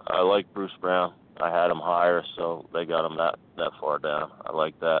 I like Bruce Brown. I had him higher, so they got him that far down. I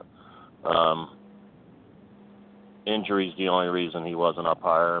like that. Injury's the only reason he wasn't up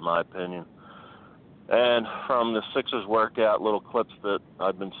higher, in my opinion. And from the Sixers workout, little clips that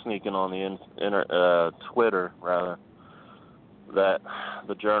I've been sneaking on the Twitter, rather, that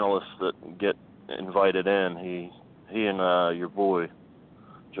the journalists that get invited in, he and your boy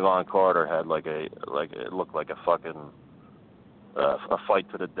Javon Carter had it looked like a fucking a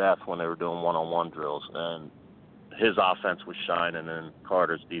fight to the death when they were doing one-on-one drills, and his offense was shining and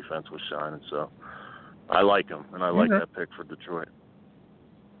Carter's defense was shining. So I like him, and I like that pick for Detroit.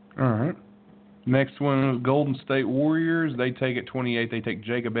 All right. Next one is Golden State Warriors. They take at 28. They take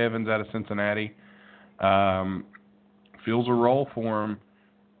Jacob Evans out of Cincinnati. Feels a role for him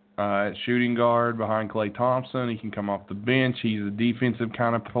at shooting guard behind Klay Thompson. He can come off the bench. He's a defensive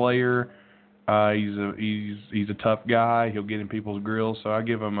kind of player. He's a tough guy. He'll get in people's grills. So I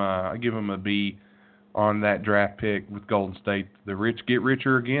give him a B on that draft pick with Golden State. The rich get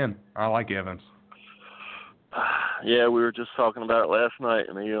richer again. I like Evans. Yeah, we were just talking about it last night,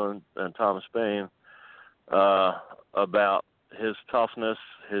 and you and Thomas Paine, about his toughness,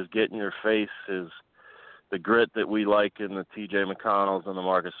 his get in your face, the grit that we like in the T.J. McConnells and the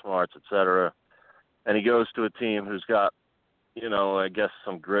Marcus Smarts, et cetera. And he goes to a team who's got, I guess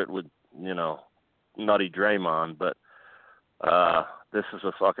some grit with, nutty Draymond, but this is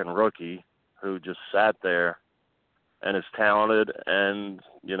a fucking rookie who just sat there and is talented and,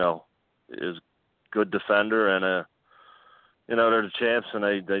 is good defender and they're the champs, and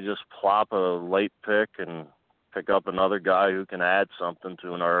they just plop a late pick and pick up another guy who can add something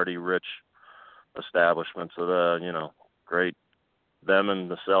to an already rich establishment. So great, them and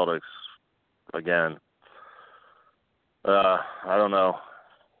the Celtics again. I don't know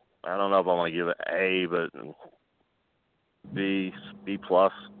if I want to give it A, but B+.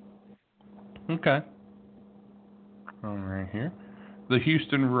 Okay. All right here. The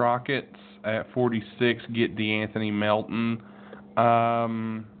Houston Rockets at 46 get DeAnthony Melton.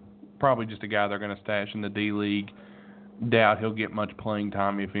 Probably just a guy they're going to stash in the D-League. Doubt he'll get much playing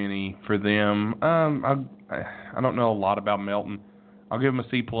time, if any, for them. I don't know a lot about Melton. I'll give him a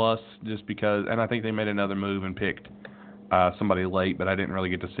C+ just because, and I think they made another move and picked somebody late, but I didn't really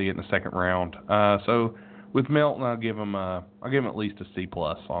get to see it in the second round. So with Melton, I'll give him at least a C+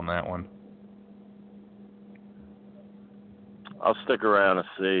 on that one. I'll stick around and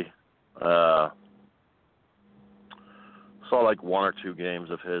see. Saw like one or two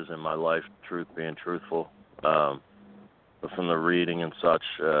games of his in my life, being truthful. But from the reading and such,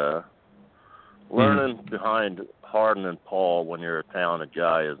 learning behind Harden and Paul when you're a talented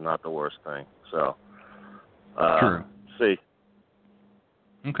guy is not the worst thing. So, True. C.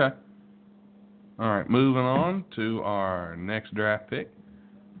 Okay. All right, moving on to our next draft pick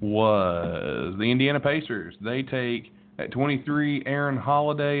was the Indiana Pacers. They take at 23 Aaron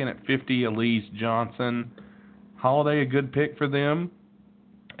Holiday and at 50 Elise Johnson. Holiday, a good pick for them,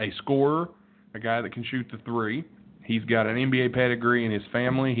 a scorer, a guy that can shoot the three. He's got an NBA pedigree in his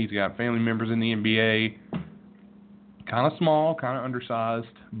family. He's got family members in the NBA. Kind of small, kind of undersized,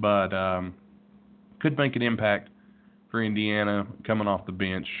 but could make an impact for Indiana coming off the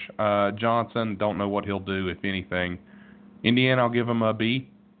bench. Johnson, don't know what he'll do, if anything. Indiana, I'll give him a B.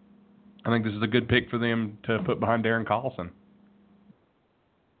 I think this is a good pick for them to put behind Darren Collison.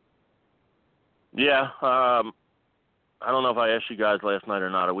 Yeah, I don't know if I asked you guys last night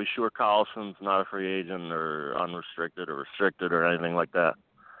or not. Are we sure Collison's not a free agent or unrestricted or restricted or anything like that?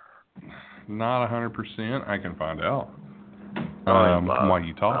 Not 100%. I can find out. While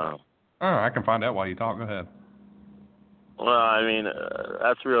you talk. I can find out while you talk. Go ahead. Well, I mean,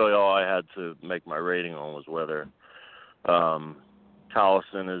 that's really all I had to make my rating on was whether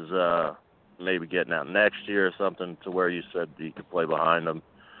Collison is maybe getting out next year or something to where you said he could play behind him.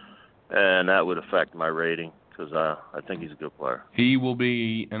 And that would affect my rating because I think he's a good player. He will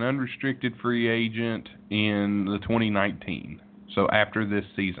be an unrestricted free agent in the 2019, so after this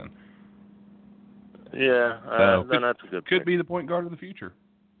season. Yeah, so then that's a good pick. Could be the point guard of the future.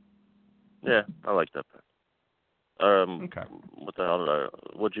 Yeah, I like that pick. Okay. What the hell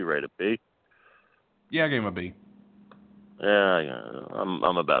what'd you rate it, B? Yeah, I gave him a B. Yeah,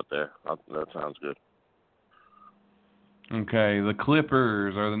 I'm about there. That sounds good. Okay, the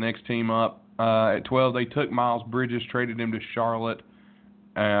Clippers are the next team up. At 12, they took Miles Bridges, traded him to Charlotte,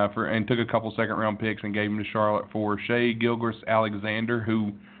 and took a couple second-round picks and gave him to Charlotte for Shea Gilgeous-Alexander,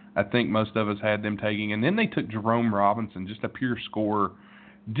 who I think most of us had them taking. And then they took Jerome Robinson, just a pure scorer.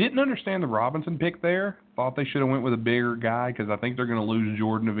 Didn't understand the Robinson pick there. Thought they should have went with a bigger guy because I think they're going to lose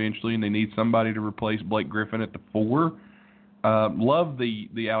Jordan eventually, and they need somebody to replace Blake Griffin at the 4. Love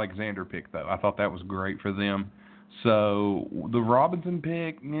the Alexander pick, though. I thought that was great for them. So the Robinson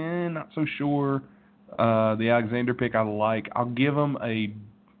pick, not so sure. The Alexander pick I like. I'll give him a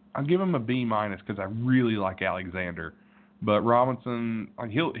B- because I really like Alexander. But Robinson,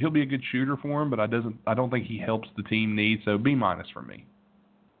 he'll be a good shooter for him, but I don't think he helps the team need. So B- for me.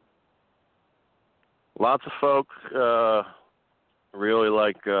 Lots of folk really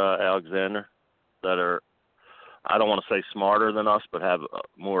like Alexander that are, I don't want to say smarter than us, but have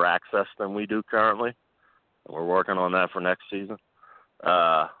more access than we do currently. We're working on that for next season.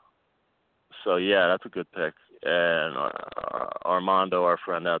 So, yeah, that's a good pick. And Armando, our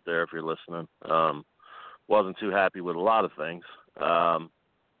friend out there, if you're listening, wasn't too happy with a lot of things.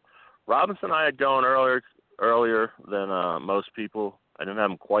 Robinson I had going earlier than most people. I didn't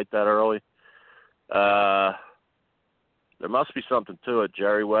have him quite that early. There must be something to it.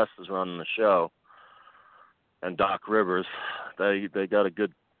 Jerry West is running the show, and Doc Rivers. They got a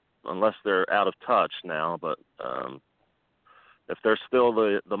good, unless they're out of touch now, but if they're still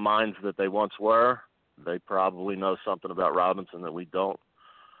the minds that they once were, they probably know something about Robinson that we don't.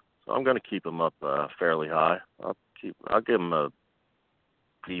 So I'm going to keep him up fairly high. I'll give him a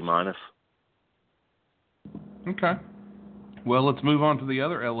B-. Okay. Well, let's move on to the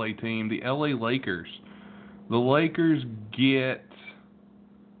other LA team, the LA Lakers. The Lakers get,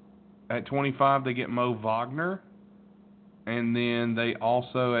 at 25, they get Mo Wagner. And then they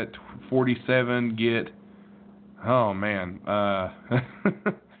also, at 47, get,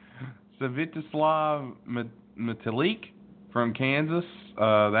 Svetislav Metalik from Kansas.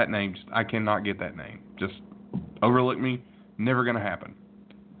 That name, I cannot get that name. Just overlook me. Never going to happen.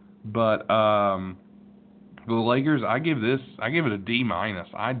 But the Lakers, I give it a D-.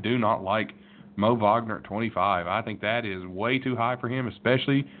 I do not like Mo Wagner at 25. I think that is way too high for him,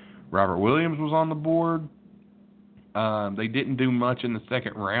 especially Robert Williams was on the board. They didn't do much in the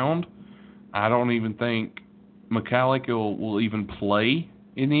second round. I don't even think McCallick will even play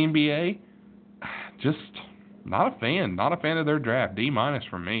in the NBA. Just not a fan. Not a fan of their draft. D-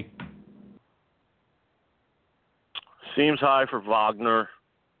 for me. Seems high for Wagner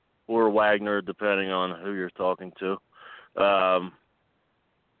or Wagner, depending on who you're talking to.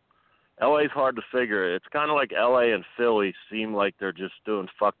 LA's hard to figure. It's kind of like LA and Philly seem like they're just doing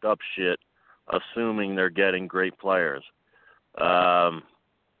fucked up shit, assuming they're getting great players via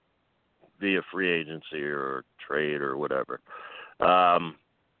free agency or trade or whatever.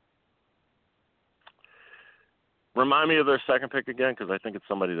 Remind me of their second pick again, because I think it's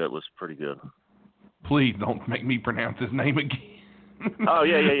somebody that was pretty good. Please don't make me pronounce his name again. Oh,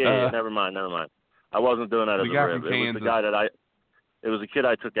 yeah. Never mind. I wasn't doing that as a rib. It was the guy it was a kid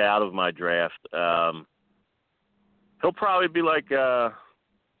I took out of my draft. He'll probably be like,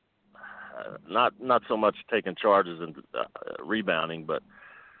 not so much taking charges and rebounding, but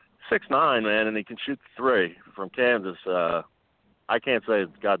 6'9", man, and he can shoot 3 from Kansas. I can't say his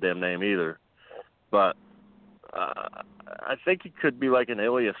goddamn name either, but I think he could be like an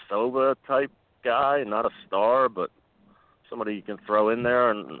Ilyasova type guy, not a star, but somebody you can throw in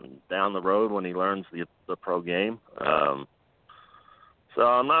there and down the road when he learns the pro game. So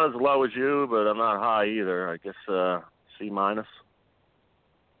I'm not as low as you, but I'm not high either. I guess C-.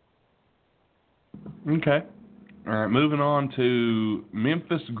 Okay. All right, moving on to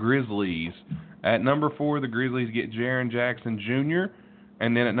Memphis Grizzlies. At number 4, the Grizzlies get Jaren Jackson Jr.,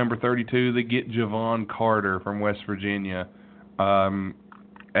 and then at number 32, they get Javon Carter from West Virginia. A+,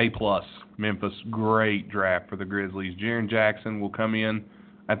 Memphis, great draft for the Grizzlies. Jaren Jackson will come in.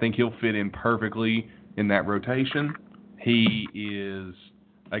 I think he'll fit in perfectly in that rotation. He is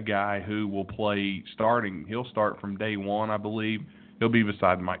a guy who will play starting. He'll start from day one, I believe. He'll be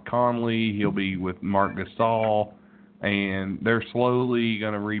beside Mike Conley. He'll be with Marc Gasol. And they're slowly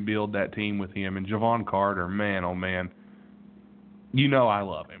going to rebuild that team with him. And Javon Carter, man, oh, man. You know I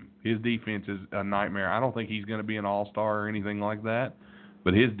love him. His defense is a nightmare. I don't think he's going to be an all-star or anything like that.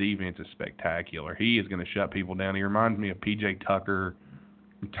 But his defense is spectacular. He is going to shut people down. He reminds me of P.J. Tucker,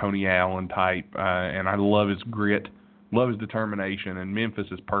 Tony Allen type. And I love his grit, love his determination. And Memphis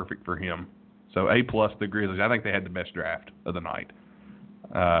is perfect for him. So A+, the Grizzlies. I think they had the best draft of the night.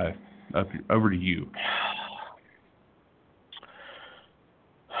 Over to you.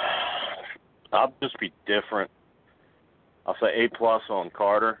 I'll just be different. I'll say A+ on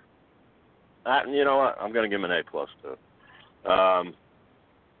Carter. You know what? I'm going to give him an A+ too.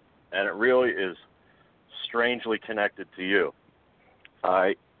 And it really is strangely connected to you.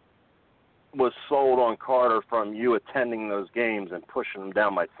 I was sold on Carter from you attending those games and pushing them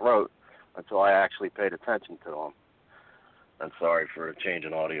down my throat until I actually paid attention to them. I'm sorry for the change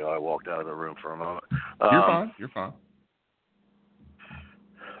in audio. I walked out of the room for a moment. You're fine. You're fine.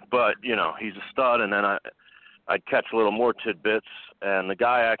 But, you know, he's a stud, and then I'd catch a little more tidbits, and the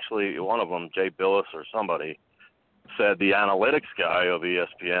guy actually, one of them, Jay Billis or somebody, said the analytics guy of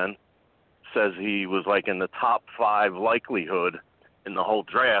ESPN says he was like in the top 5 likelihood in the whole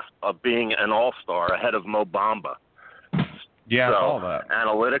draft of being an all-star ahead of Mo Bamba. Yeah, so, I saw that.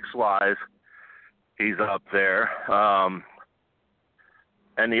 Analytics-wise, he's up there.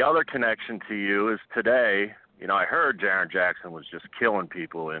 And the other connection to you is today, you know, I heard Jaren Jackson was just killing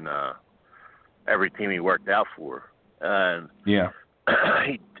people in every team he worked out for. And yeah,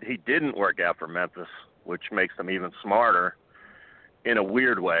 he didn't work out for Memphis, which makes them even smarter in a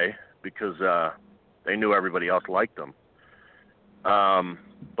weird way because they knew everybody else liked them.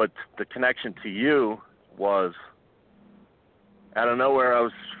 But the connection to you was out of nowhere. I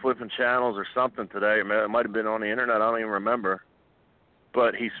was flipping channels or something today. It might have been on the internet. I don't even remember.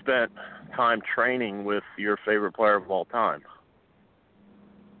 But he spent time training with your favorite player of all time.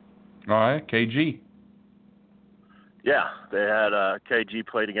 All right, KG. Yeah, they had KG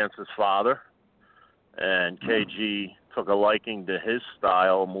played against his father, and KG took a liking to his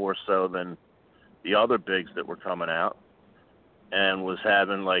style more so than the other bigs that were coming out, and was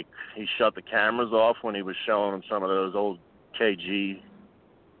having, like, he shut the cameras off when he was showing them some of those old KG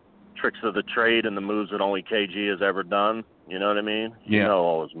tricks of the trade and the moves that only KG has ever done. You know what I mean? Yeah. You know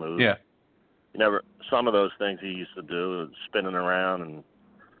all his moves. Yeah. Some of those things he used to do, spinning around, and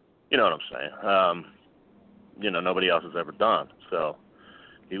you know what I'm saying. Nobody else has ever done. So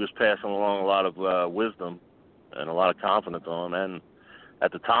he was passing along a lot of wisdom and a lot of confidence on him. And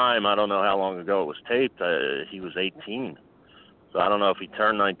at the time, I don't know how long ago it was taped, he was 18. So I don't know if he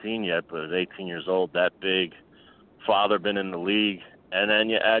turned 19 yet, but at 18 years old, that big, father been in the league, and then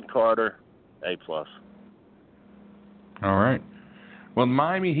you add Carter, A+. All right. Well,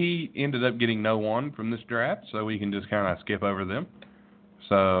 Miami Heat ended up getting no one from this draft, so we can just kind of skip over them.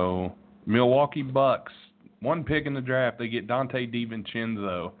 So Milwaukee Bucks, 1 pick in the draft, they get Dante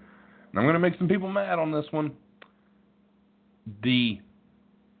DiVincenzo. And I'm going to make some people mad on this one.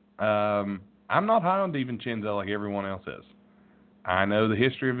 I'm not high on DiVincenzo like everyone else is. I know the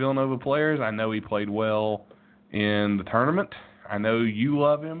history of Villanova players. I know he played well in the tournament. I know you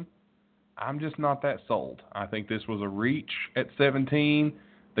love him. I'm just not that sold. I think this was a reach at 17.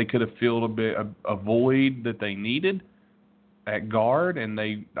 They could have filled a void that they needed at guard, and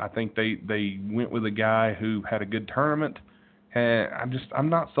I think they went with a guy who had a good tournament. And I'm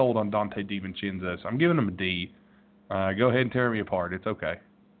not sold on Dante DiVincenzo, so I'm giving him a D. Go ahead and tear me apart. It's okay.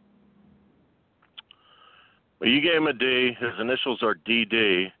 Well, you gave him a D. His initials are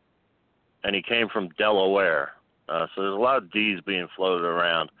DD, and he came from Delaware. So there's a lot of D's being floated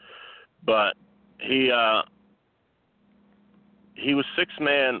around. But he was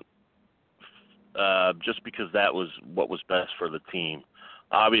 6-man just because that was what was best for the team.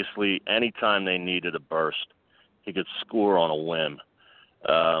 Obviously, anytime they needed a burst, he could score on a whim.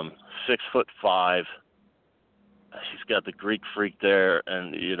 6'5". He's got the Greek freak there,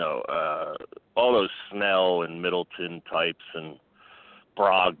 and all those Snell and Middleton types and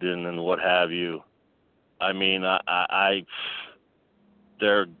Brogdon and what have you. I mean,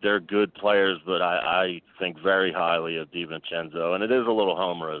 they're good players, but I think very highly of DiVincenzo, and it is a little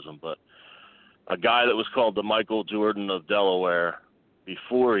homerism, but a guy that was called the Michael Jordan of Delaware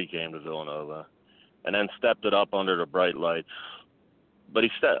before he came to Villanova, and then stepped it up under the bright lights. But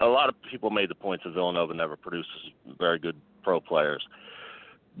a lot of people made the point that Villanova never produces very good pro players.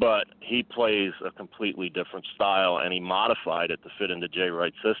 But he plays a completely different style, and he modified it to fit into Jay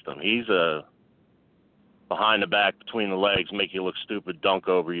Wright's system. He's a behind the back, between the legs, make you look stupid, dunk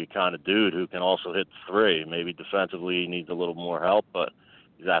over you kind of dude who can also hit the three. Maybe defensively he needs a little more help, but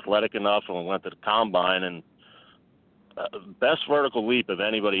he's athletic enough and went to the combine. And best vertical leap of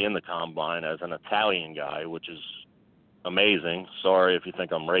anybody in the combine as an Italian guy, which is amazing. Sorry if you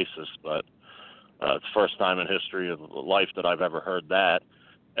think I'm racist, but it's the first time in history of life that I've ever heard that.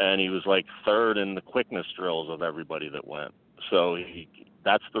 And he was like 3rd in the quickness drills of everybody that went. So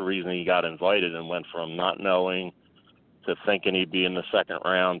that's the reason he got invited and went from not knowing to thinking he'd be in the second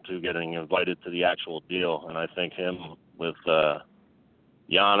round to getting invited to the actual deal. And I think him with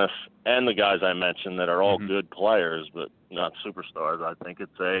Giannis and the guys I mentioned that are all good players but not superstars, I think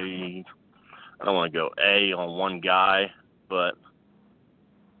it's I don't want to go A on one guy, but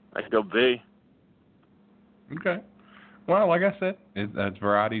I could go B. Okay. Well, like I said, that's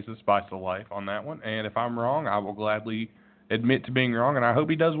varieties of spice of life on that one. And if I'm wrong, I will gladly admit to being wrong, and I hope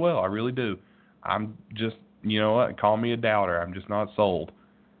he does well. I really do. I'm just, you know what, call me a doubter. I'm just not sold.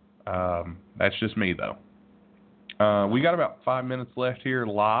 That's just me, though. We got about 5 minutes left here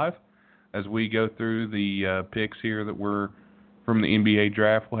live as we go through the picks here that were from the NBA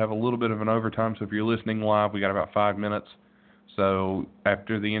draft. We'll have a little bit of an overtime, so if you're listening live, we got about 5 minutes. So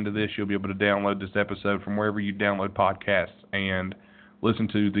after the end of this, you'll be able to download this episode from wherever you download podcasts and listen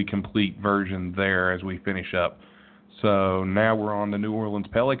to the complete version there as we finish up. So now we're on the New Orleans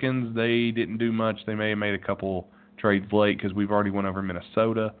Pelicans. They didn't do much. They may have made a couple trades late because we've already went over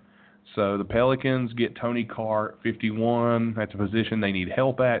Minnesota. So the Pelicans get Tony Carr at 51. That's a position they need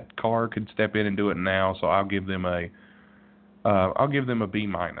help at. Carr could step in and do it now, so I'll give them a B-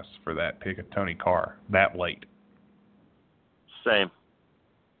 for that pick of Tony Carr that late. Same.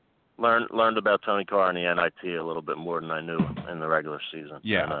 Learned about Tony Carr in the NIT a little bit more than I knew in the regular season.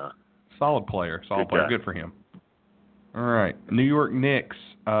 Yeah, and, solid player. Guy. Good for him. All right, New York Knicks.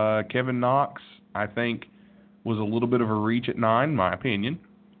 Kevin Knox, I think, was a little bit of a reach at 9, in my opinion.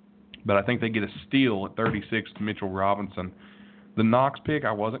 But I think they get a steal at 36 to Mitchell Robinson. The Knox pick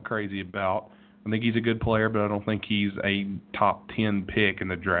I wasn't crazy about. I think he's a good player, but I don't think he's a top 10 pick in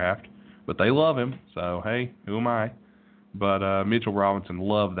the draft. But they love him, so, hey, who am I? But Mitchell Robinson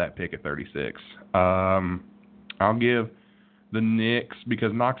loved that pick at 36. I'll give the Knicks,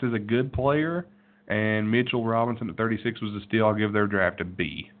 because Knox is a good player, and Mitchell Robinson at 36 was a steal, I'll give their draft a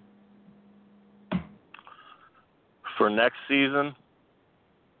B. For next season,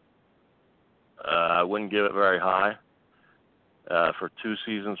 I wouldn't give it very high. For 2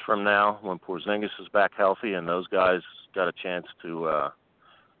 seasons from now, when Porzingis is back healthy and those guys got a chance to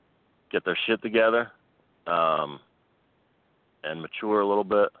get their shit together and mature a little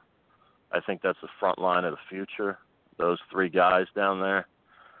bit, I think that's the front line of the future. Those 3 guys down there.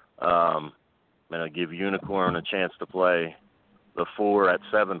 And I'll give Unicorn a chance to play the 4 at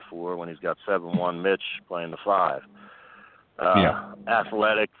 7-4 when he's got 7-1 Mitch playing the 5.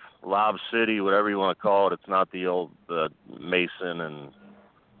 Athletic, Lob City, whatever you want to call it. It's not the old Mason and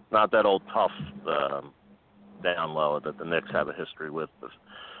not that old tough down low that the Knicks have a history with.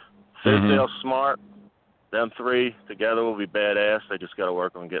 Fizdale, Smart, them 3 together will be badass. They just got to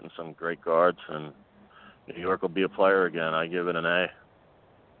work on getting some great guards, and New York will be a player again. I give it an A.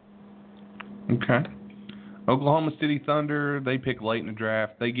 Okay. Oklahoma City Thunder, they pick late in the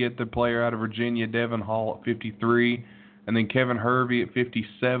draft. They get the player out of Virginia, Devin Hall, at 53. And then Kevin Hervey at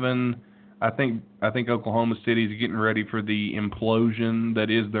 57. I think Oklahoma City is getting ready for the implosion that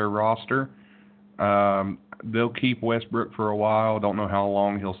is their roster. They'll keep Westbrook for a while. Don't know how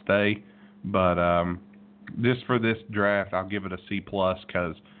long he'll stay. But just for this draft, I'll give it a C+,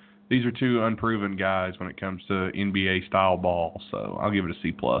 because these are 2 unproven guys when it comes to NBA-style ball. So I'll give it a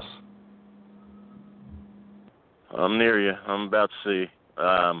C+. I'm near you. I'm about C.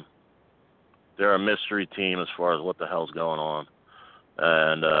 They're a mystery team as far as what the hell's going on.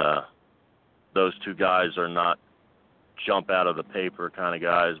 And those 2 guys are not jump out of the paper kind of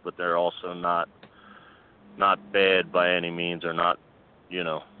guys, but they're also not bad by any means, or not,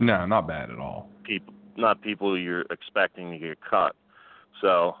 No, not bad at all. Not people you're expecting to get cut.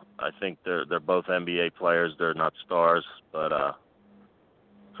 So I think they're both NBA players. They're not stars, but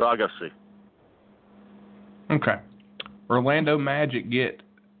so I'll go C. Okay. Orlando Magic get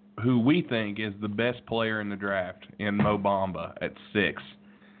who we think is the best player in the draft in Mo Bamba at 6.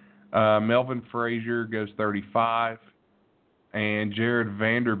 Melvin Frazier goes 35, and Jared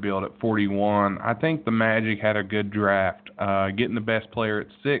Vanderbilt at 41. I think the Magic had a good draft. Getting the best player at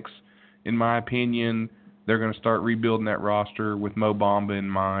 6, in my opinion, they're going to start rebuilding that roster with Mo Bamba in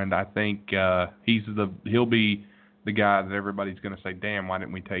mind. I think he'll be the guy that everybody's going to say, damn, why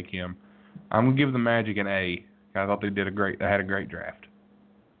didn't we take him? I'm going to give the Magic an A. I thought they had a great draft.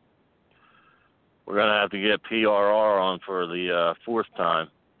 We're going to have to get PRR on for the 4th time.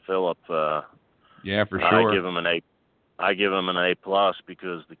 Philip. Yeah, for sure. I give him an A+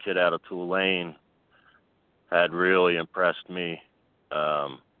 because the kid out of Tulane had really impressed me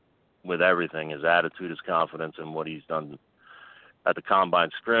with everything. His attitude, his confidence, and what he's done at the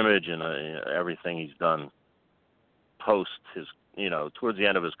combine scrimmage, and everything he's done post his, towards the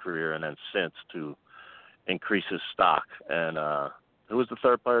end of his career, and then since, to increase his stock. And who was the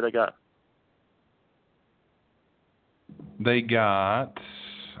 3rd player they got? They got,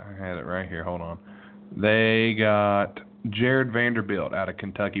 I had it right here, hold on. They got Jared Vanderbilt out of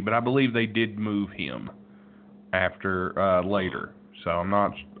Kentucky, but I believe they did move him after later. So I'm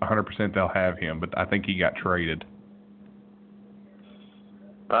not 100% they'll have him, but I think he got traded.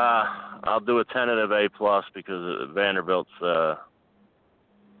 I'll do a tentative A+ because Vanderbilt's a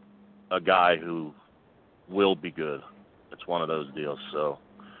guy who will be good. It's one of those deals. So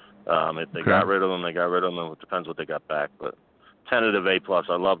if they got rid of him, they got rid of him. It depends what they got back. But tentative A+.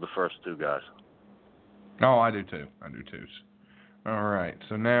 I love the first two guys. Oh, I do too. All right.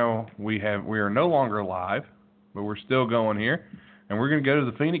 So now we are no longer live, but we're still going here, and we're going to go to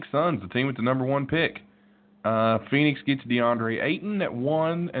the Phoenix Suns, the team with the number 1 pick. Phoenix gets DeAndre Ayton at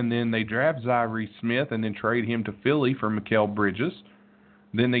 1, and then they draft Zyree Smith and then trade him to Philly for Mikal Bridges.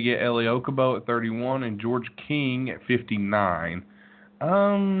 Then they get Elie Okobo at 31 and George King at 59.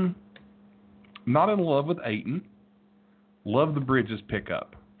 Not in love with Ayton. Love the Bridges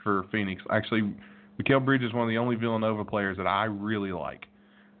pickup for Phoenix. Actually, Mikal Bridges is one of the only Villanova players that I really like.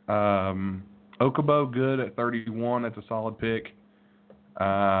 Okobo, good at 31. That's a solid pick.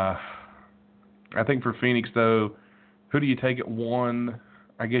 I think for Phoenix, though, who do you take at 1?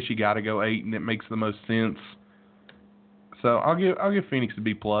 I guess you got to go Ayton. It makes the most sense. So I'll give Phoenix a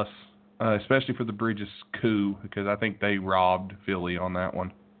B+, especially for the Bridges coup, because I think they robbed Philly on that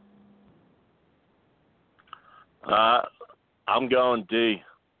one. I'm going D.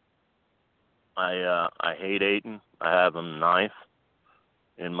 I hate Ayton. I have him 9th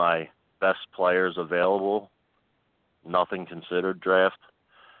in my best players available, nothing considered draft.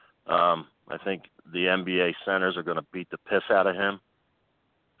 I think the NBA centers are going to beat the piss out of him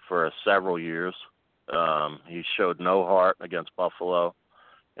for several years. He showed no heart against Buffalo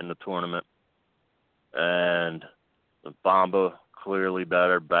in the tournament. And Bamba, clearly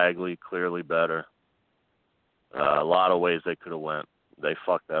better. Bagley, clearly better. A lot of ways they could have went. They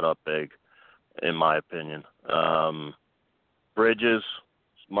fucked that up big, in my opinion. Bridges,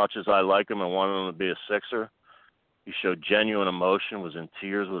 as much as I like him and wanted him to be a Sixer, he showed genuine emotion, was in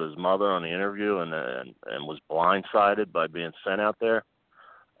tears with his mother on the interview, and was blindsided by being sent out there.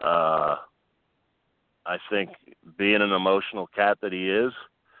 I think being an emotional cat that he is,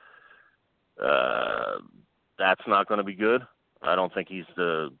 that's not going to be good. I don't think he's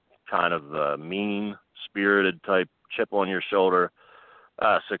the kind of mean-spirited type chip on your shoulder,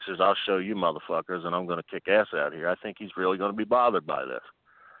 Sixers, I'll show you motherfuckers, and I'm going to kick ass out here. I think he's really going to be bothered by this.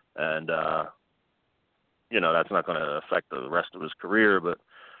 And, that's not going to affect the rest of his career, but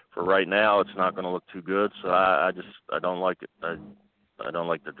for right now, it's not going to look too good. So I don't like it. I don't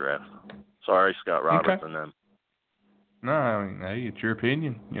like the draft. Sorry, Scott Roberts and them. No, I mean, hey, it's your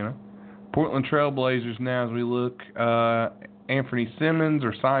opinion, Portland Trailblazers now as we look. Anthony Simmons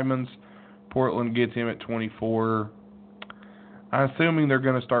or Simons. Portland gets him at 24. I'm assuming they're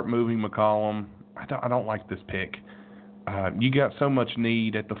going to start moving McCollum. I don't like this pick. You got so much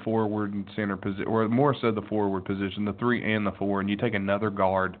need at the forward and center position, or more so the forward position, the 3 and the 4, and you take another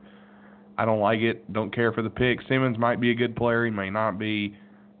guard. I don't like it. Don't care for the pick. Simmons might be a good player. He may not be.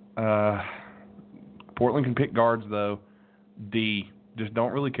 Portland can pick guards, though. D. Just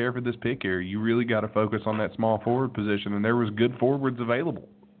don't really care for this pick here. You really got to focus on that small forward position, and there was good forwards available.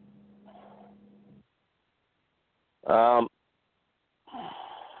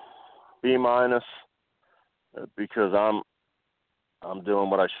 B-, because I'm doing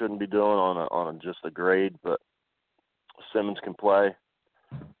what I shouldn't be doing on just a grade, but Simmons can play,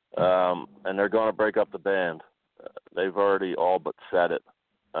 and they're going to break up the band. They've already all but said it,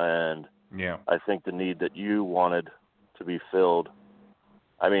 and I think the need that you wanted to be filled.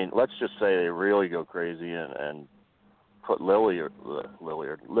 I mean, let's just say they really go crazy and put Lillard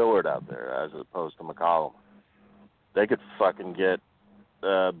out there as opposed to McCollum. They could fucking get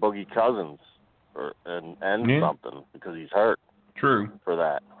Boogie Cousins and something because he's hurt. True. For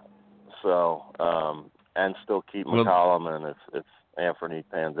that. So, and still keep McCollum, and if Anthony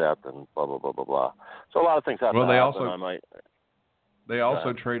pans out, then blah, blah, blah, blah, blah. So a lot of things have to happen. They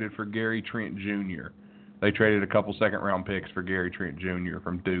also traded for Gary Trent Jr. They traded a couple second-round picks for Gary Trent Jr.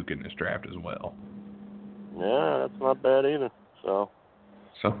 from Duke in this draft as well. Yeah, that's not bad either. So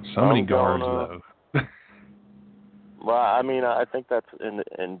many guards, though. Well, I mean, I think that's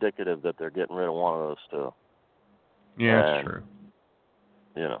indicative that they're getting rid of one of those two. Yeah, that's true.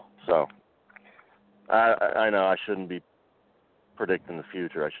 So I know I shouldn't be predicting the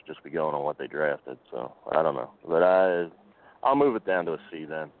future. I should just be going on what they drafted. So I don't know, but I'll move it down to a C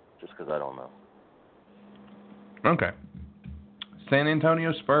then, just because I don't know. Okay. San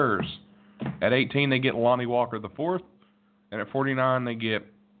Antonio Spurs. At 18, they get Lonnie Walker IV, and at 49, they get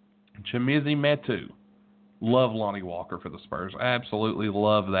Chimezie Metu. Love Lonnie Walker for the Spurs. Absolutely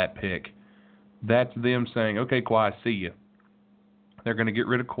love that pick. That's them saying, okay, Kawhi, see you. They're going to get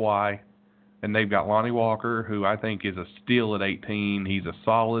rid of Kawhi, and they've got Lonnie Walker, who I think is a steal at 18. He's a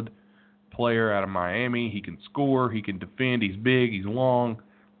solid player out of Miami. He can score. He can defend. He's big. He's long.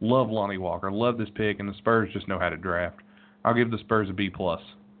 Love Lonnie Walker. Love this pick, and the Spurs just know how to draft. I'll give the Spurs a B+.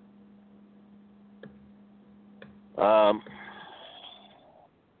 I'll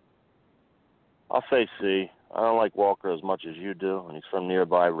say C. I don't like Walker as much as you do, and he's from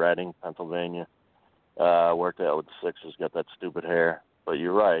nearby Reading, Pennsylvania. Worked out with the Sixers, got that stupid hair. But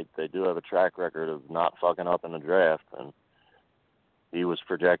you're right, they do have a track record of not fucking up in the draft, and he was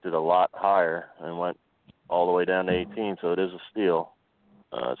projected a lot higher and went all the way down to 18, so it is a steal.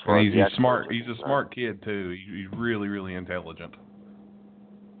 As far as he's smart. He's a smart kid too. He's really, really intelligent.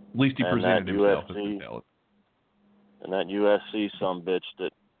 At least he presented himself as intelligent. And that USC sumbitch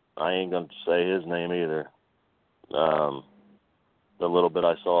that I ain't gonna say his name either. The little bit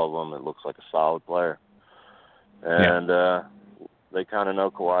I saw of him, it looks like a solid player. And they kind of know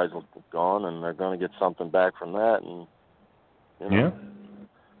Kawhi's gone, and they're going to get something back from that. And yeah,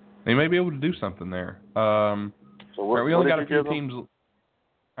 they may be able to do something there. So we only got a few teams.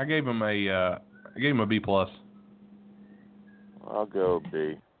 I gave him a B+. I'll go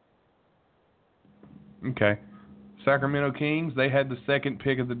B. Okay. Sacramento Kings, they had the second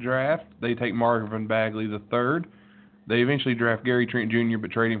pick of the draft. They take Marvin Bagley the third. They eventually draft Gary Trent Jr.,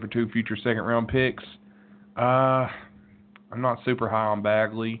 but trade him for 2 future second-round picks. I'm not super high on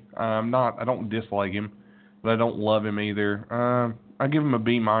Bagley. I don't dislike him, but I don't love him either. I give him a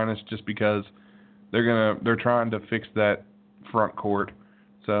B- just because they're trying to fix that front court.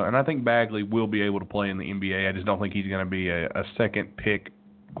 So, and I think Bagley will be able to play in the NBA. I just don't think he's going to be a second pick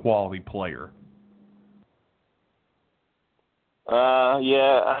quality player.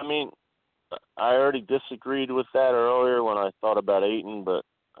 Yeah, I mean, I already disagreed with that earlier when I thought about Ayton, but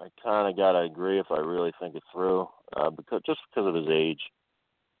I kind of got to agree if I really think it through, because of his age.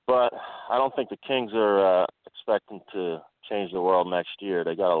 But I don't think the Kings are expecting to change the world next year.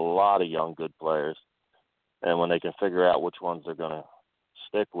 They got a lot of young, good players, and when they can figure out which ones they're going to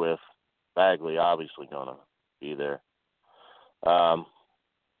stick with, Bagley obviously going to be there.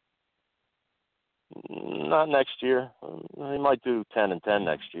 Not next year. He might do 10-10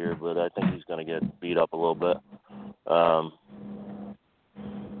 next year, but I think he's going to get beat up a little bit.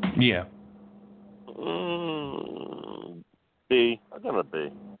 Yeah. B. I'll give him a B.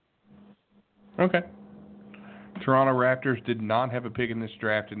 Okay. Toronto Raptors did not have a pick in this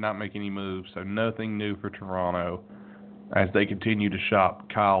draft, did not make any moves, so nothing new for Toronto as they continue to shop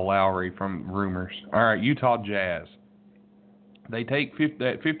Kyle Lowry from rumors. All right, Utah Jazz. They take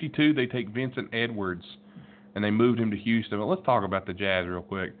at 52. They take Vincent Edwards, and they moved him to Houston. But let's talk about the Jazz real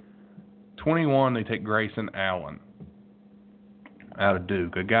quick. 21. They take Grayson Allen out of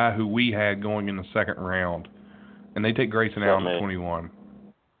Duke, a guy who we had going in the second round, and they take Grayson Allen at 21.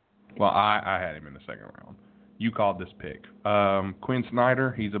 Well, I had him in the second round. You called this pick. Quinn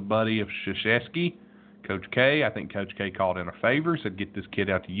Snyder. He's a buddy of Krzyzewski. Coach K. I think Coach K called in a favor, said get this kid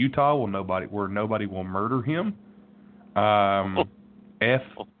out to Utah where nobody will murder him. F-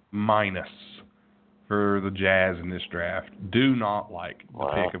 for the Jazz in this draft. Do not like the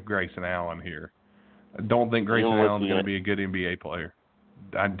pick of Grayson Allen here. I don't think Grayson Allen's going to be a good NBA player.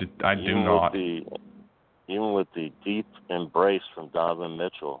 I do not. Even with the deep embrace from Donovan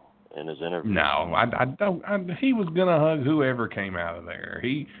Mitchell in his interview. No, I don't. He was going to hug whoever came out of there.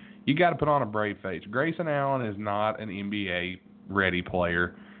 You got to put on a brave face. Grayson Allen is not an NBA ready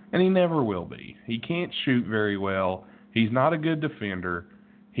player, and he never will be. He can't shoot very well. He's not a good defender.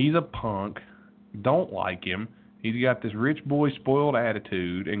 He's a punk. Don't like him. He's got this rich boy spoiled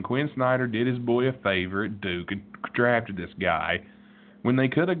attitude, and Quinn Snyder did his boy a favor at Duke and drafted this guy when they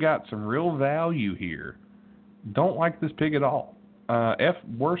could have got some real value here. Don't like this pick at all.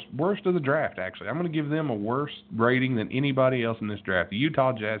 Worst of the draft, actually. I'm going to give them a worse rating than anybody else in this draft. The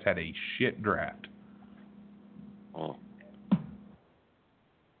Utah Jazz had a shit draft.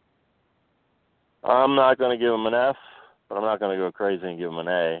 I'm not going to give them an F, but I'm not going to go crazy and give them an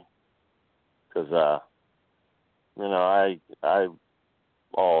A. Because, I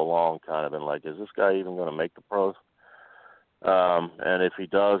all along kind of been like, is this guy even going to make the pros? And if he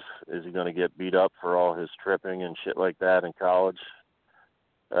does, is he going to get beat up for all his tripping and shit like that in college?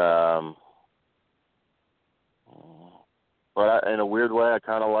 But in a weird way, I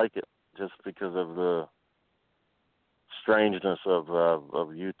kind of like it just because of the strangeness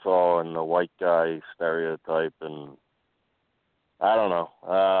of Utah and the white guy stereotype, and I don't know.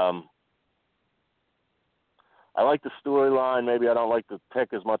 I like the storyline. Maybe I don't like the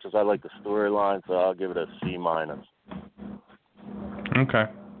pick as much as I like the storyline, so I'll give it a C-. Okay.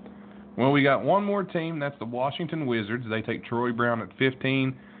 Well, we got one more team. That's the Washington Wizards. They take Troy Brown at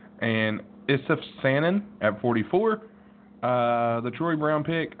 15 and Isif Sanin at 44. The Troy Brown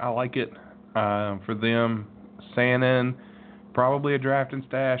pick, I like it for them. Sanin, probably a draft and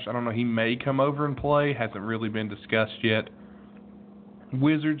stash. I don't know. He may come over and play. Hasn't really been discussed yet.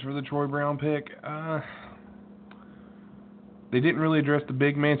 Wizards for the Troy Brown pick. They didn't really address the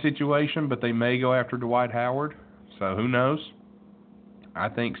big man situation, but they may go after Dwight Howard. So who knows? I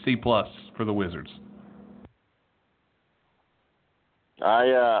think C+ for the Wizards.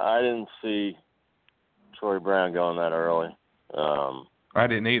 I didn't see Troy Brown going that early. I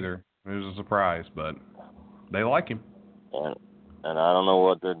didn't either. It was a surprise, but they like him. And I don't know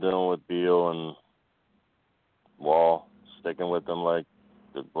what they're doing with Beal and Wall, sticking with them like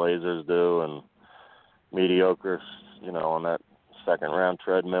the Blazers do, and mediocre, on that second-round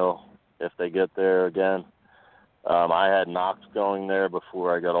treadmill if they get there again. I had Knox going there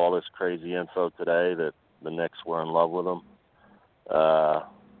before I got all this crazy info today that the Knicks were in love with him.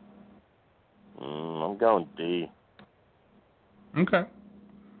 I'm going D. Okay.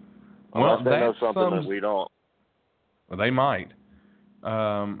 Unless they know something that we don't. Well, they might.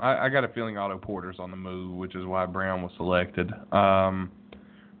 I got a feeling Otto Porter's on the move, which is why Brown was selected.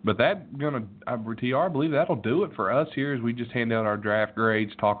 But TR, I believe that'll do it for us here as we just hand out our draft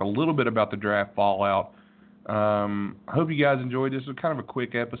grades, talk a little bit about the draft fallout. I hope you guys enjoyed this. It was kind of a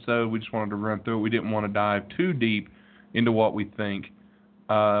quick episode. We just wanted to run through it. We didn't want to dive too deep into what we think.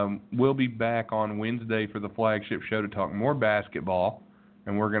 We'll be back on Wednesday for the flagship show to talk more basketball,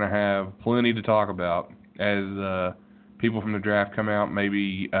 and we're going to have plenty to talk about as people from the draft come out.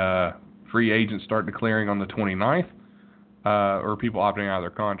 Maybe free agents start declaring on the 29th, or people opting out of their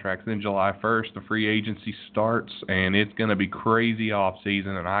contracts. Then July 1st, the free agency starts, and it's going to be crazy off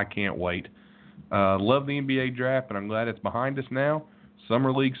season, and I can't wait. Love the NBA draft, and I'm glad it's behind us now.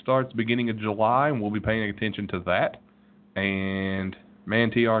 Summer League starts beginning of July, and we'll be paying attention to that. And,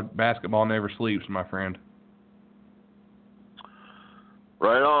 man, TR, basketball never sleeps, my friend.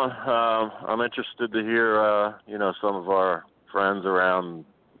 Right on. I'm interested to hear, some of our friends around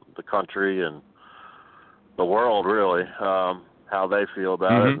the country and the world, really, how they feel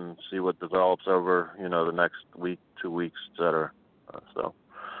about it, and see what develops over, the next week, 2 weeks, et cetera. So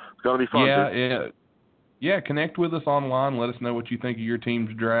it's going to be fun. Yeah, connect with us online. Let us know what you think of your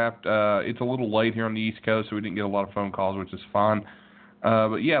team's draft. It's a little late here on the East Coast, so we didn't get a lot of phone calls, which is fine.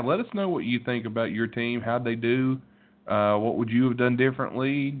 But, yeah, let us know what you think about your team, how'd they do, what would you have done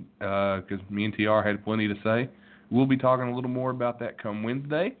differently, because me and TR had plenty to say. We'll be talking a little more about that come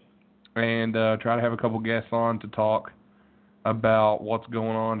Wednesday, and try to have a couple guests on to talk about what's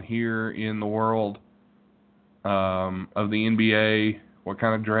going on here in the world of the NBA, what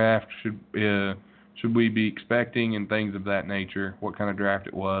kind of draft should we be expecting, and things of that nature, what kind of draft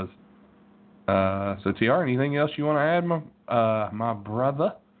it was. So, TR, anything else you want to add, my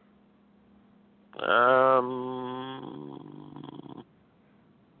brother?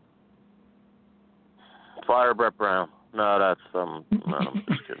 Fire Brett Brown. No, that's no, I'm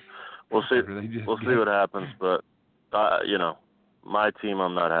just kidding. We'll see what happens, but my team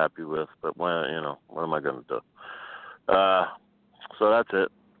I'm not happy with. But what am I going to do? So that's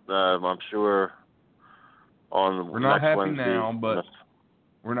it. I'm sure on we're not next happy Wednesday, now, but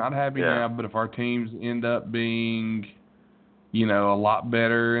we're not happy now. But if our teams end up being, a lot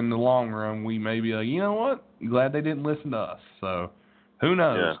better in the long run, we may be like, you know what? Glad they didn't listen to us. So who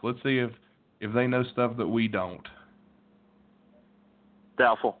knows? Yeah. Let's see if they know stuff that we don't.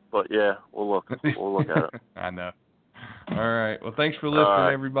 Doubtful, but yeah, we'll look at it. I know. All right. Well, thanks for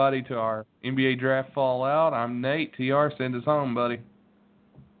listening, everybody, to our NBA Draft Fallout. I'm Nate. TR, send us home, buddy.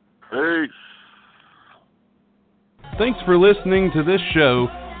 Peace. Thanks for listening to this show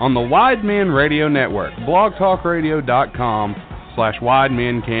on the Wide Men Radio Network,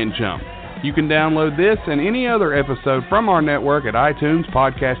 blogtalkradio.com/widemencan'tjump. You can download this and any other episode from our network at iTunes,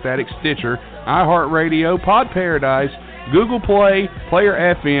 Podcast Addict, Stitcher, iHeartRadio, Pod Paradise, Google Play, Player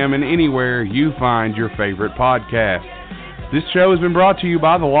FM, and anywhere you find your favorite podcast. This show has been brought to you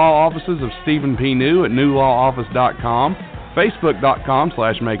by the law offices of Stephen P. New at newlawoffice.com,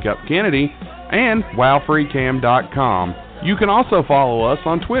 Facebook.com/MakeupKennedy, and WowFreeCam.com. You can also follow us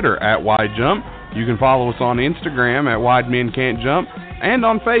on Twitter at WideJump. You can follow us on Instagram at WideMenCan'tJump and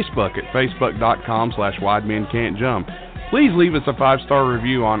on Facebook at Facebook.com/WideMenCan'tJump. Please leave us a 5-star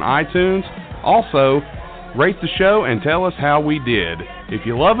review on iTunes. Also, rate the show and tell us how we did. If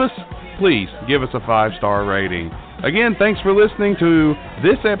you love us, please give us a 5-star rating. Again, thanks for listening to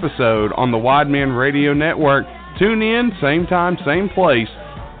this episode on the Wide Men Radio Network. Tune in, same time, same place,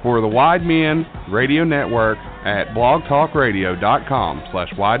 for the Wide Men Radio Network at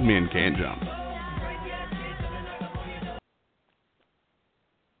blogtalkradio.com/widemencan'tjump.